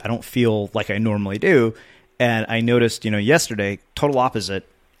was like, I don't feel like I normally do, and I noticed, yesterday, total opposite.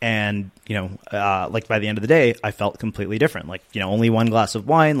 And, like by the end of the day, I felt completely different. Like, only one glass of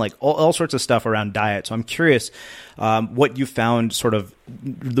wine, like all sorts of stuff around diet. So I'm curious what you found sort of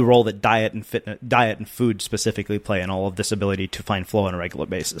the role that diet and food specifically play in all of this ability to find flow on a regular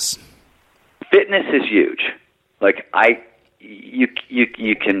basis. Fitness is huge. Like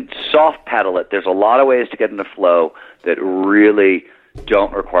you can soft pedal it. There's a lot of ways to get into flow that really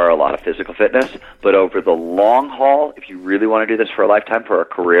don't require a lot of physical fitness, but over the long haul, if you really want to do this for a lifetime, for a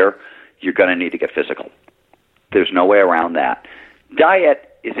career, you're going to need to get physical. There's no way around that.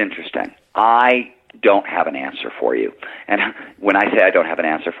 Diet is interesting. I don't have an answer for you. And when I say I don't have an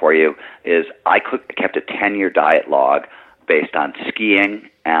answer for you, is I kept a 10-year diet log based on skiing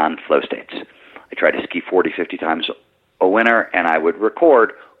and flow states. I tried to ski 40, 50 times a winter, and I would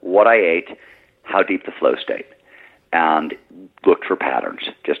record what I ate, how deep the flow state, and looked for patterns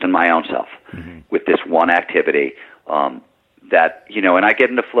just in my own self with this one activity that, and I get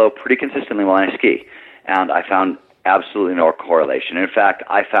into flow pretty consistently when I ski. And I found absolutely no correlation. In fact,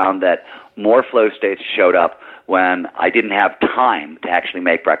 I found that more flow states showed up when I didn't have time to actually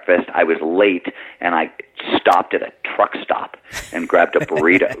make breakfast. I was late, and I stopped at a truck stop and grabbed a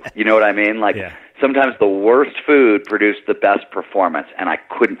burrito. You know what I mean? Like, sometimes the worst food produced the best performance, and I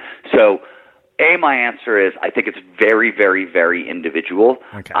couldn't. So, my answer is I think it's very, very, very individual.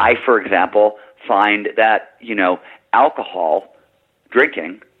 Okay. I, for example, find that, alcohol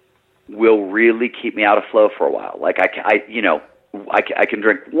drinking will really keep me out of flow for a while. Like I can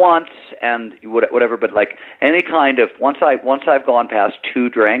drink once and whatever, but like any kind of once I've gone past 2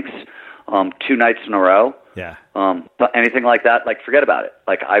 drinks, 2 nights in a row, anything like that, like forget about it.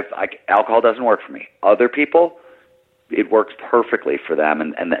 Like alcohol doesn't work for me. Other people, it works perfectly for them,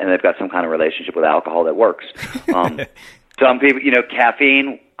 and they've got some kind of relationship with alcohol that works. Some people,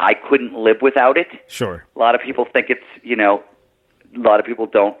 caffeine, I couldn't live without it. Sure. A lot of people think it's, a lot of people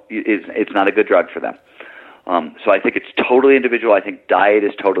don't, it's not a good drug for them. So I think it's totally individual. I think diet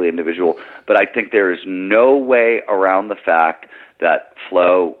is totally individual. But I think there is no way around the fact that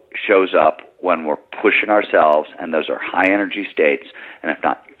flow shows up when we're pushing ourselves, and those are high energy states, and if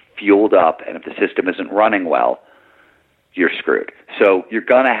not fueled up, and if the system isn't running well, you're screwed. So you're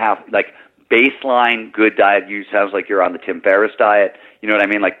going to have, baseline good diet. You sounds like you're on the Tim Ferriss diet. You know what I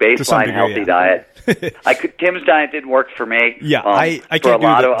mean? Like baseline degree, healthy diet. Tim's diet didn't work for me. Yeah, I can't for a do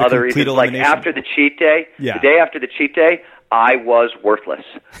lot the of other complete reasons. Like elimination. after the cheat day, Yeah. the day after the cheat day, I was worthless.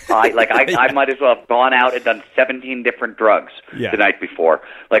 I might as well have gone out and done 17 different drugs the night before.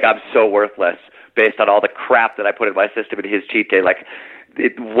 Like I'm so worthless based on all the crap that I put in my system at his cheat day. Like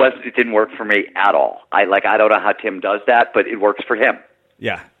it didn't work for me at all. I don't know how Tim does that, but it works for him.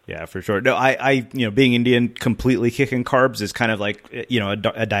 Yeah, for sure. No, I being Indian, completely kicking carbs is kind of like,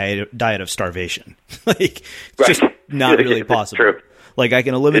 a diet of starvation. Like, it's just not really possible. True. Like, I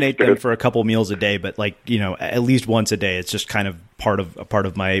can eliminate them for a couple meals a day, but at least once a day, it's just kind of part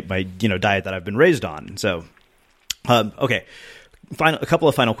of my diet that I've been raised on. So, okay. A couple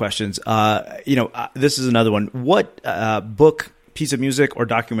of final questions. This is another one. What book, piece of music, or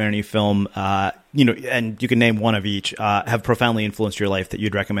documentary film, and you can name one of each, have profoundly influenced your life that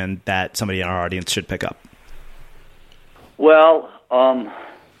you'd recommend that somebody in our audience should pick up? Well,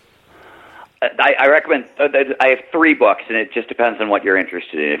 I recommend, I have 3 books, and it just depends on what you're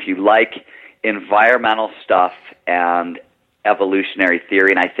interested in. If you like environmental stuff and evolutionary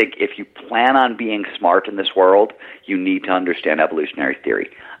theory, and I think if you plan on being smart in this world, you need to understand evolutionary theory.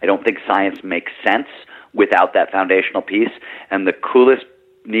 I don't think science makes sense without that foundational piece, and the coolest,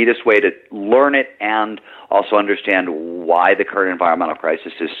 neatest way to learn it and also understand why the current environmental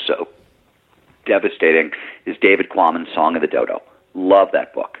crisis is so devastating is David Quammen's Song of the Dodo. Love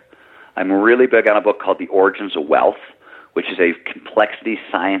that book. I'm really big on a book called The Origins of Wealth, which is a complexity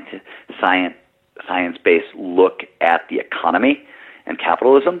science-based look at the economy and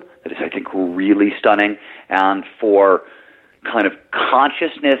capitalism that is, I think, really stunning. And for kind of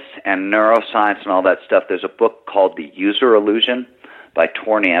consciousness and neuroscience and all that stuff, there's a book called The User Illusion by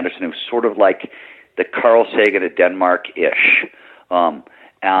Torne Anderson, who's sort of like the Carl Sagan of Denmark-ish.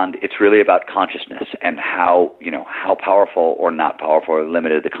 And it's really about consciousness and how powerful or not powerful or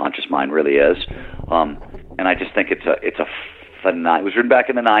limited the conscious mind really is. And I just think it was written back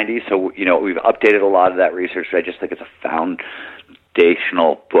in the 90s, so we've updated a lot of that research. But I just think it's a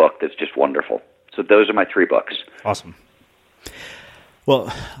foundational book that's just wonderful. So those are my 3 books. Awesome.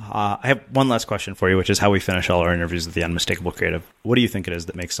 Well, I have one last question for you, which is how we finish all our interviews with the Unmistakable Creative. What do you think it is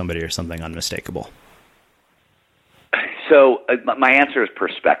that makes somebody or something unmistakable? So my answer is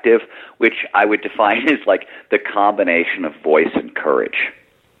perspective, which I would define as like the combination of voice and courage.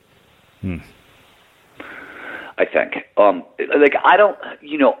 I think. I don't.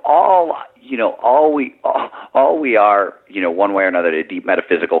 All we are. One way or another, at a deep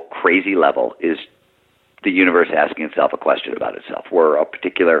metaphysical, crazy level, is the universe asking itself a question about itself. We're a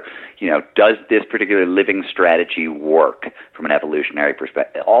particular. Does this particular living strategy work from an evolutionary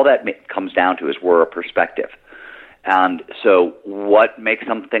perspective? All that comes down to is we're a perspective. And so what makes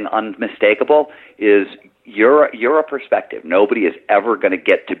something unmistakable is you're a perspective. Nobody is ever going to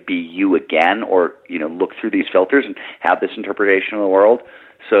get to be you again or, look through these filters and have this interpretation of the world.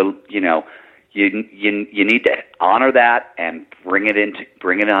 So, you need to honor that and bring it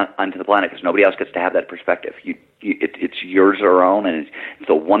onto the planet, because nobody else gets to have that perspective. It's yours or own, and it's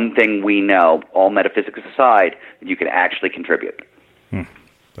the one thing we know, all metaphysics aside, that you can actually contribute. I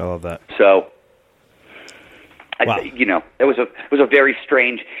love that. So, wow. It was a very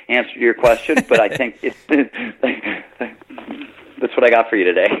strange answer to your question, but I think that's what I got for you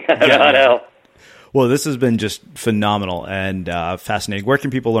today. I don't know. Well, this has been just phenomenal and fascinating. Where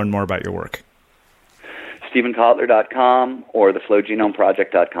can people learn more about your work? StephenKotler.com or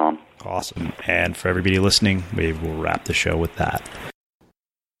theflowgenomeproject.com. Awesome. And for everybody listening, we will wrap the show with that.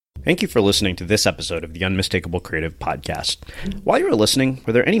 Thank you for listening to this episode of the Unmistakable Creative Podcast. While you were listening,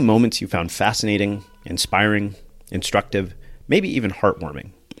 were there any moments you found fascinating, inspiring, instructive, maybe even heartwarming?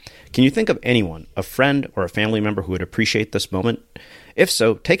 Can you think of anyone, a friend or a family member who would appreciate this moment? If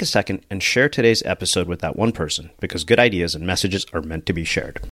so, take a second and share today's episode with that one person, because good ideas and messages are meant to be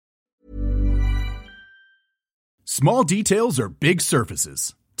shared. Small details are big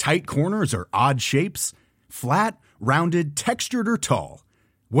surfaces. Tight corners are odd shapes. Flat, rounded, textured, or tall.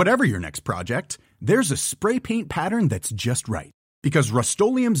 Whatever your next project, there's a spray paint pattern that's just right. Because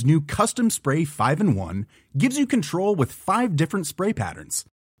Rust-Oleum's new Custom Spray 5-in-1 gives you control with 5 different spray patterns.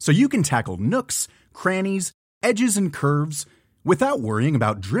 So you can tackle nooks, crannies, edges, and curves without worrying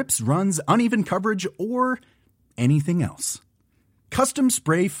about drips, runs, uneven coverage, or anything else. Custom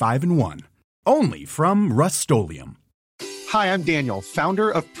Spray 5-in-1. Only from Rust-Oleum. Hi, I'm Daniel, founder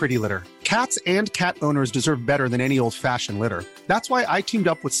of Pretty Litter. Cats and cat owners deserve better than any old-fashioned litter. That's why I teamed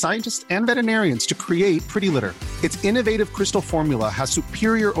up with scientists and veterinarians to create Pretty Litter. Its innovative crystal formula has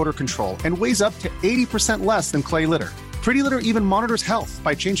superior odor control and weighs up to 80% less than clay litter. Pretty Litter even monitors health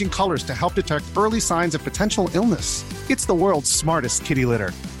by changing colors to help detect early signs of potential illness. It's the world's smartest kitty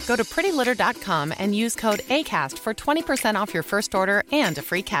litter. Go to prettylitter.com and use code ACAST for 20% off your first order and a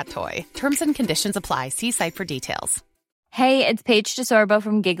free cat toy. Terms and conditions apply. See site for details. Hey, it's Paige DeSorbo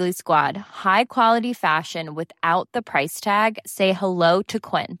from Giggly Squad. High quality fashion without the price tag. Say hello to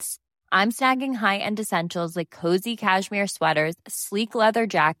Quince. I'm snagging high-end essentials like cozy cashmere sweaters, sleek leather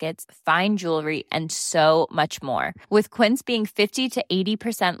jackets, fine jewelry, and so much more. With Quince being 50 to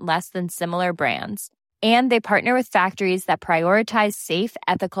 80% less than similar brands. And they partner with factories that prioritize safe,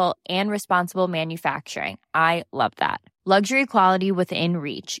 ethical, and responsible manufacturing. I love that. Luxury quality within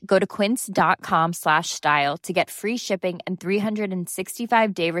reach. Go to quince.com/style to get free shipping and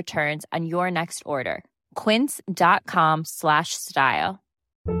 365-day returns on your next order. Quince.com/style.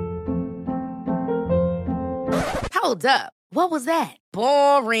 Hold up. What was that?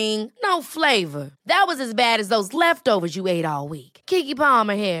 Boring. No flavor. That was as bad as those leftovers you ate all week. Keke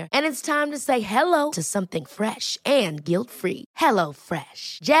Palmer here, and it's time to say hello to something fresh and guilt-free. Hello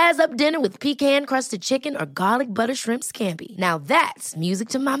Fresh. Jazz up dinner with pecan-crusted chicken or garlic butter shrimp scampi. Now that's music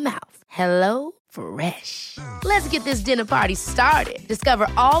to my mouth. Hello Fresh. Let's get this dinner party started. Discover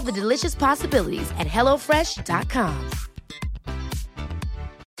all the delicious possibilities at hellofresh.com.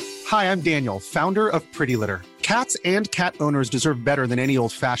 Hi, I'm Daniel, founder of Pretty Litter. Cats and cat owners deserve better than any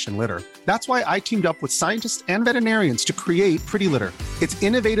old-fashioned litter. That's why I teamed up with scientists and veterinarians to create Pretty Litter. Its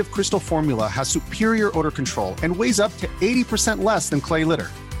innovative crystal formula has superior odor control and weighs up to 80% less than clay litter.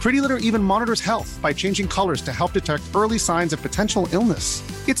 Pretty Litter even monitors health by changing colors to help detect early signs of potential illness.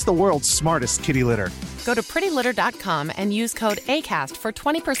 It's the world's smartest kitty litter. Go to prettylitter.com and use code ACAST for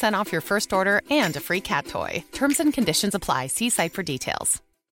 20% off your first order and a free cat toy. Terms and conditions apply. See site for details.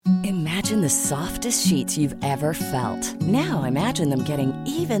 Imagine the softest sheets you've ever felt. Now imagine them getting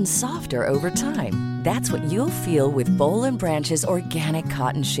even softer over time. That's what you'll feel with Boll & Branch's organic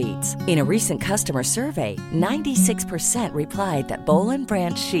cotton sheets. In a recent customer survey, 96% replied that Boll &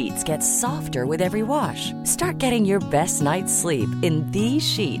 Branch sheets get softer with every wash. Start getting your best night's sleep in these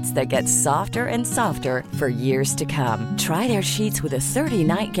sheets that get softer and softer for years to come. Try their sheets with a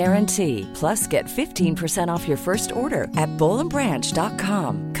 30-night guarantee. Plus, get 15% off your first order at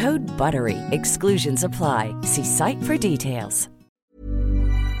bollandbranch.com. Code BUTTERY. Exclusions apply. See site for details.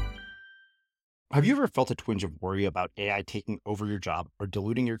 Have you ever felt a twinge of worry about AI taking over your job or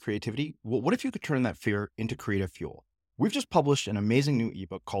diluting your creativity? Well, what if you could turn that fear into creative fuel? We've just published an amazing new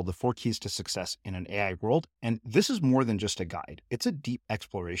ebook called The 4 Keys to Success in an AI World, and this is more than just a guide. It's a deep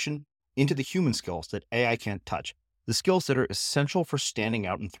exploration into the human skills that AI can't touch, the skills that are essential for standing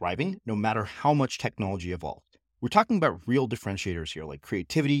out and thriving, no matter how much technology evolves. We're talking about real differentiators here, like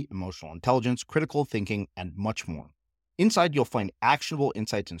creativity, emotional intelligence, critical thinking, and much more. Inside, you'll find actionable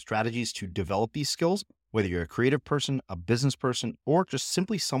insights and strategies to develop these skills, whether you're a creative person, a business person, or just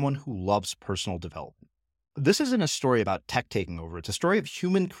simply someone who loves personal development. This isn't a story about tech taking over. It's a story of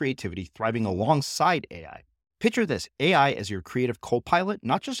human creativity thriving alongside AI. Picture this, AI as your creative co-pilot,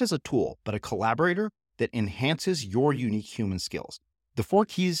 not just as a tool, but a collaborator that enhances your unique human skills. The 4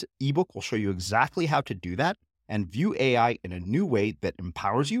 Keys ebook will show you exactly how to do that and view AI in a new way that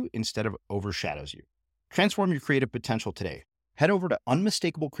empowers you instead of overshadows you. Transform your creative potential today. Head over to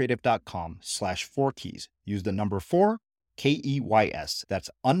unmistakablecreative.com/4keys. Use the number 4, KEYS. That's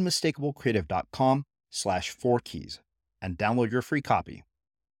unmistakablecreative.com/4keys and download your free copy.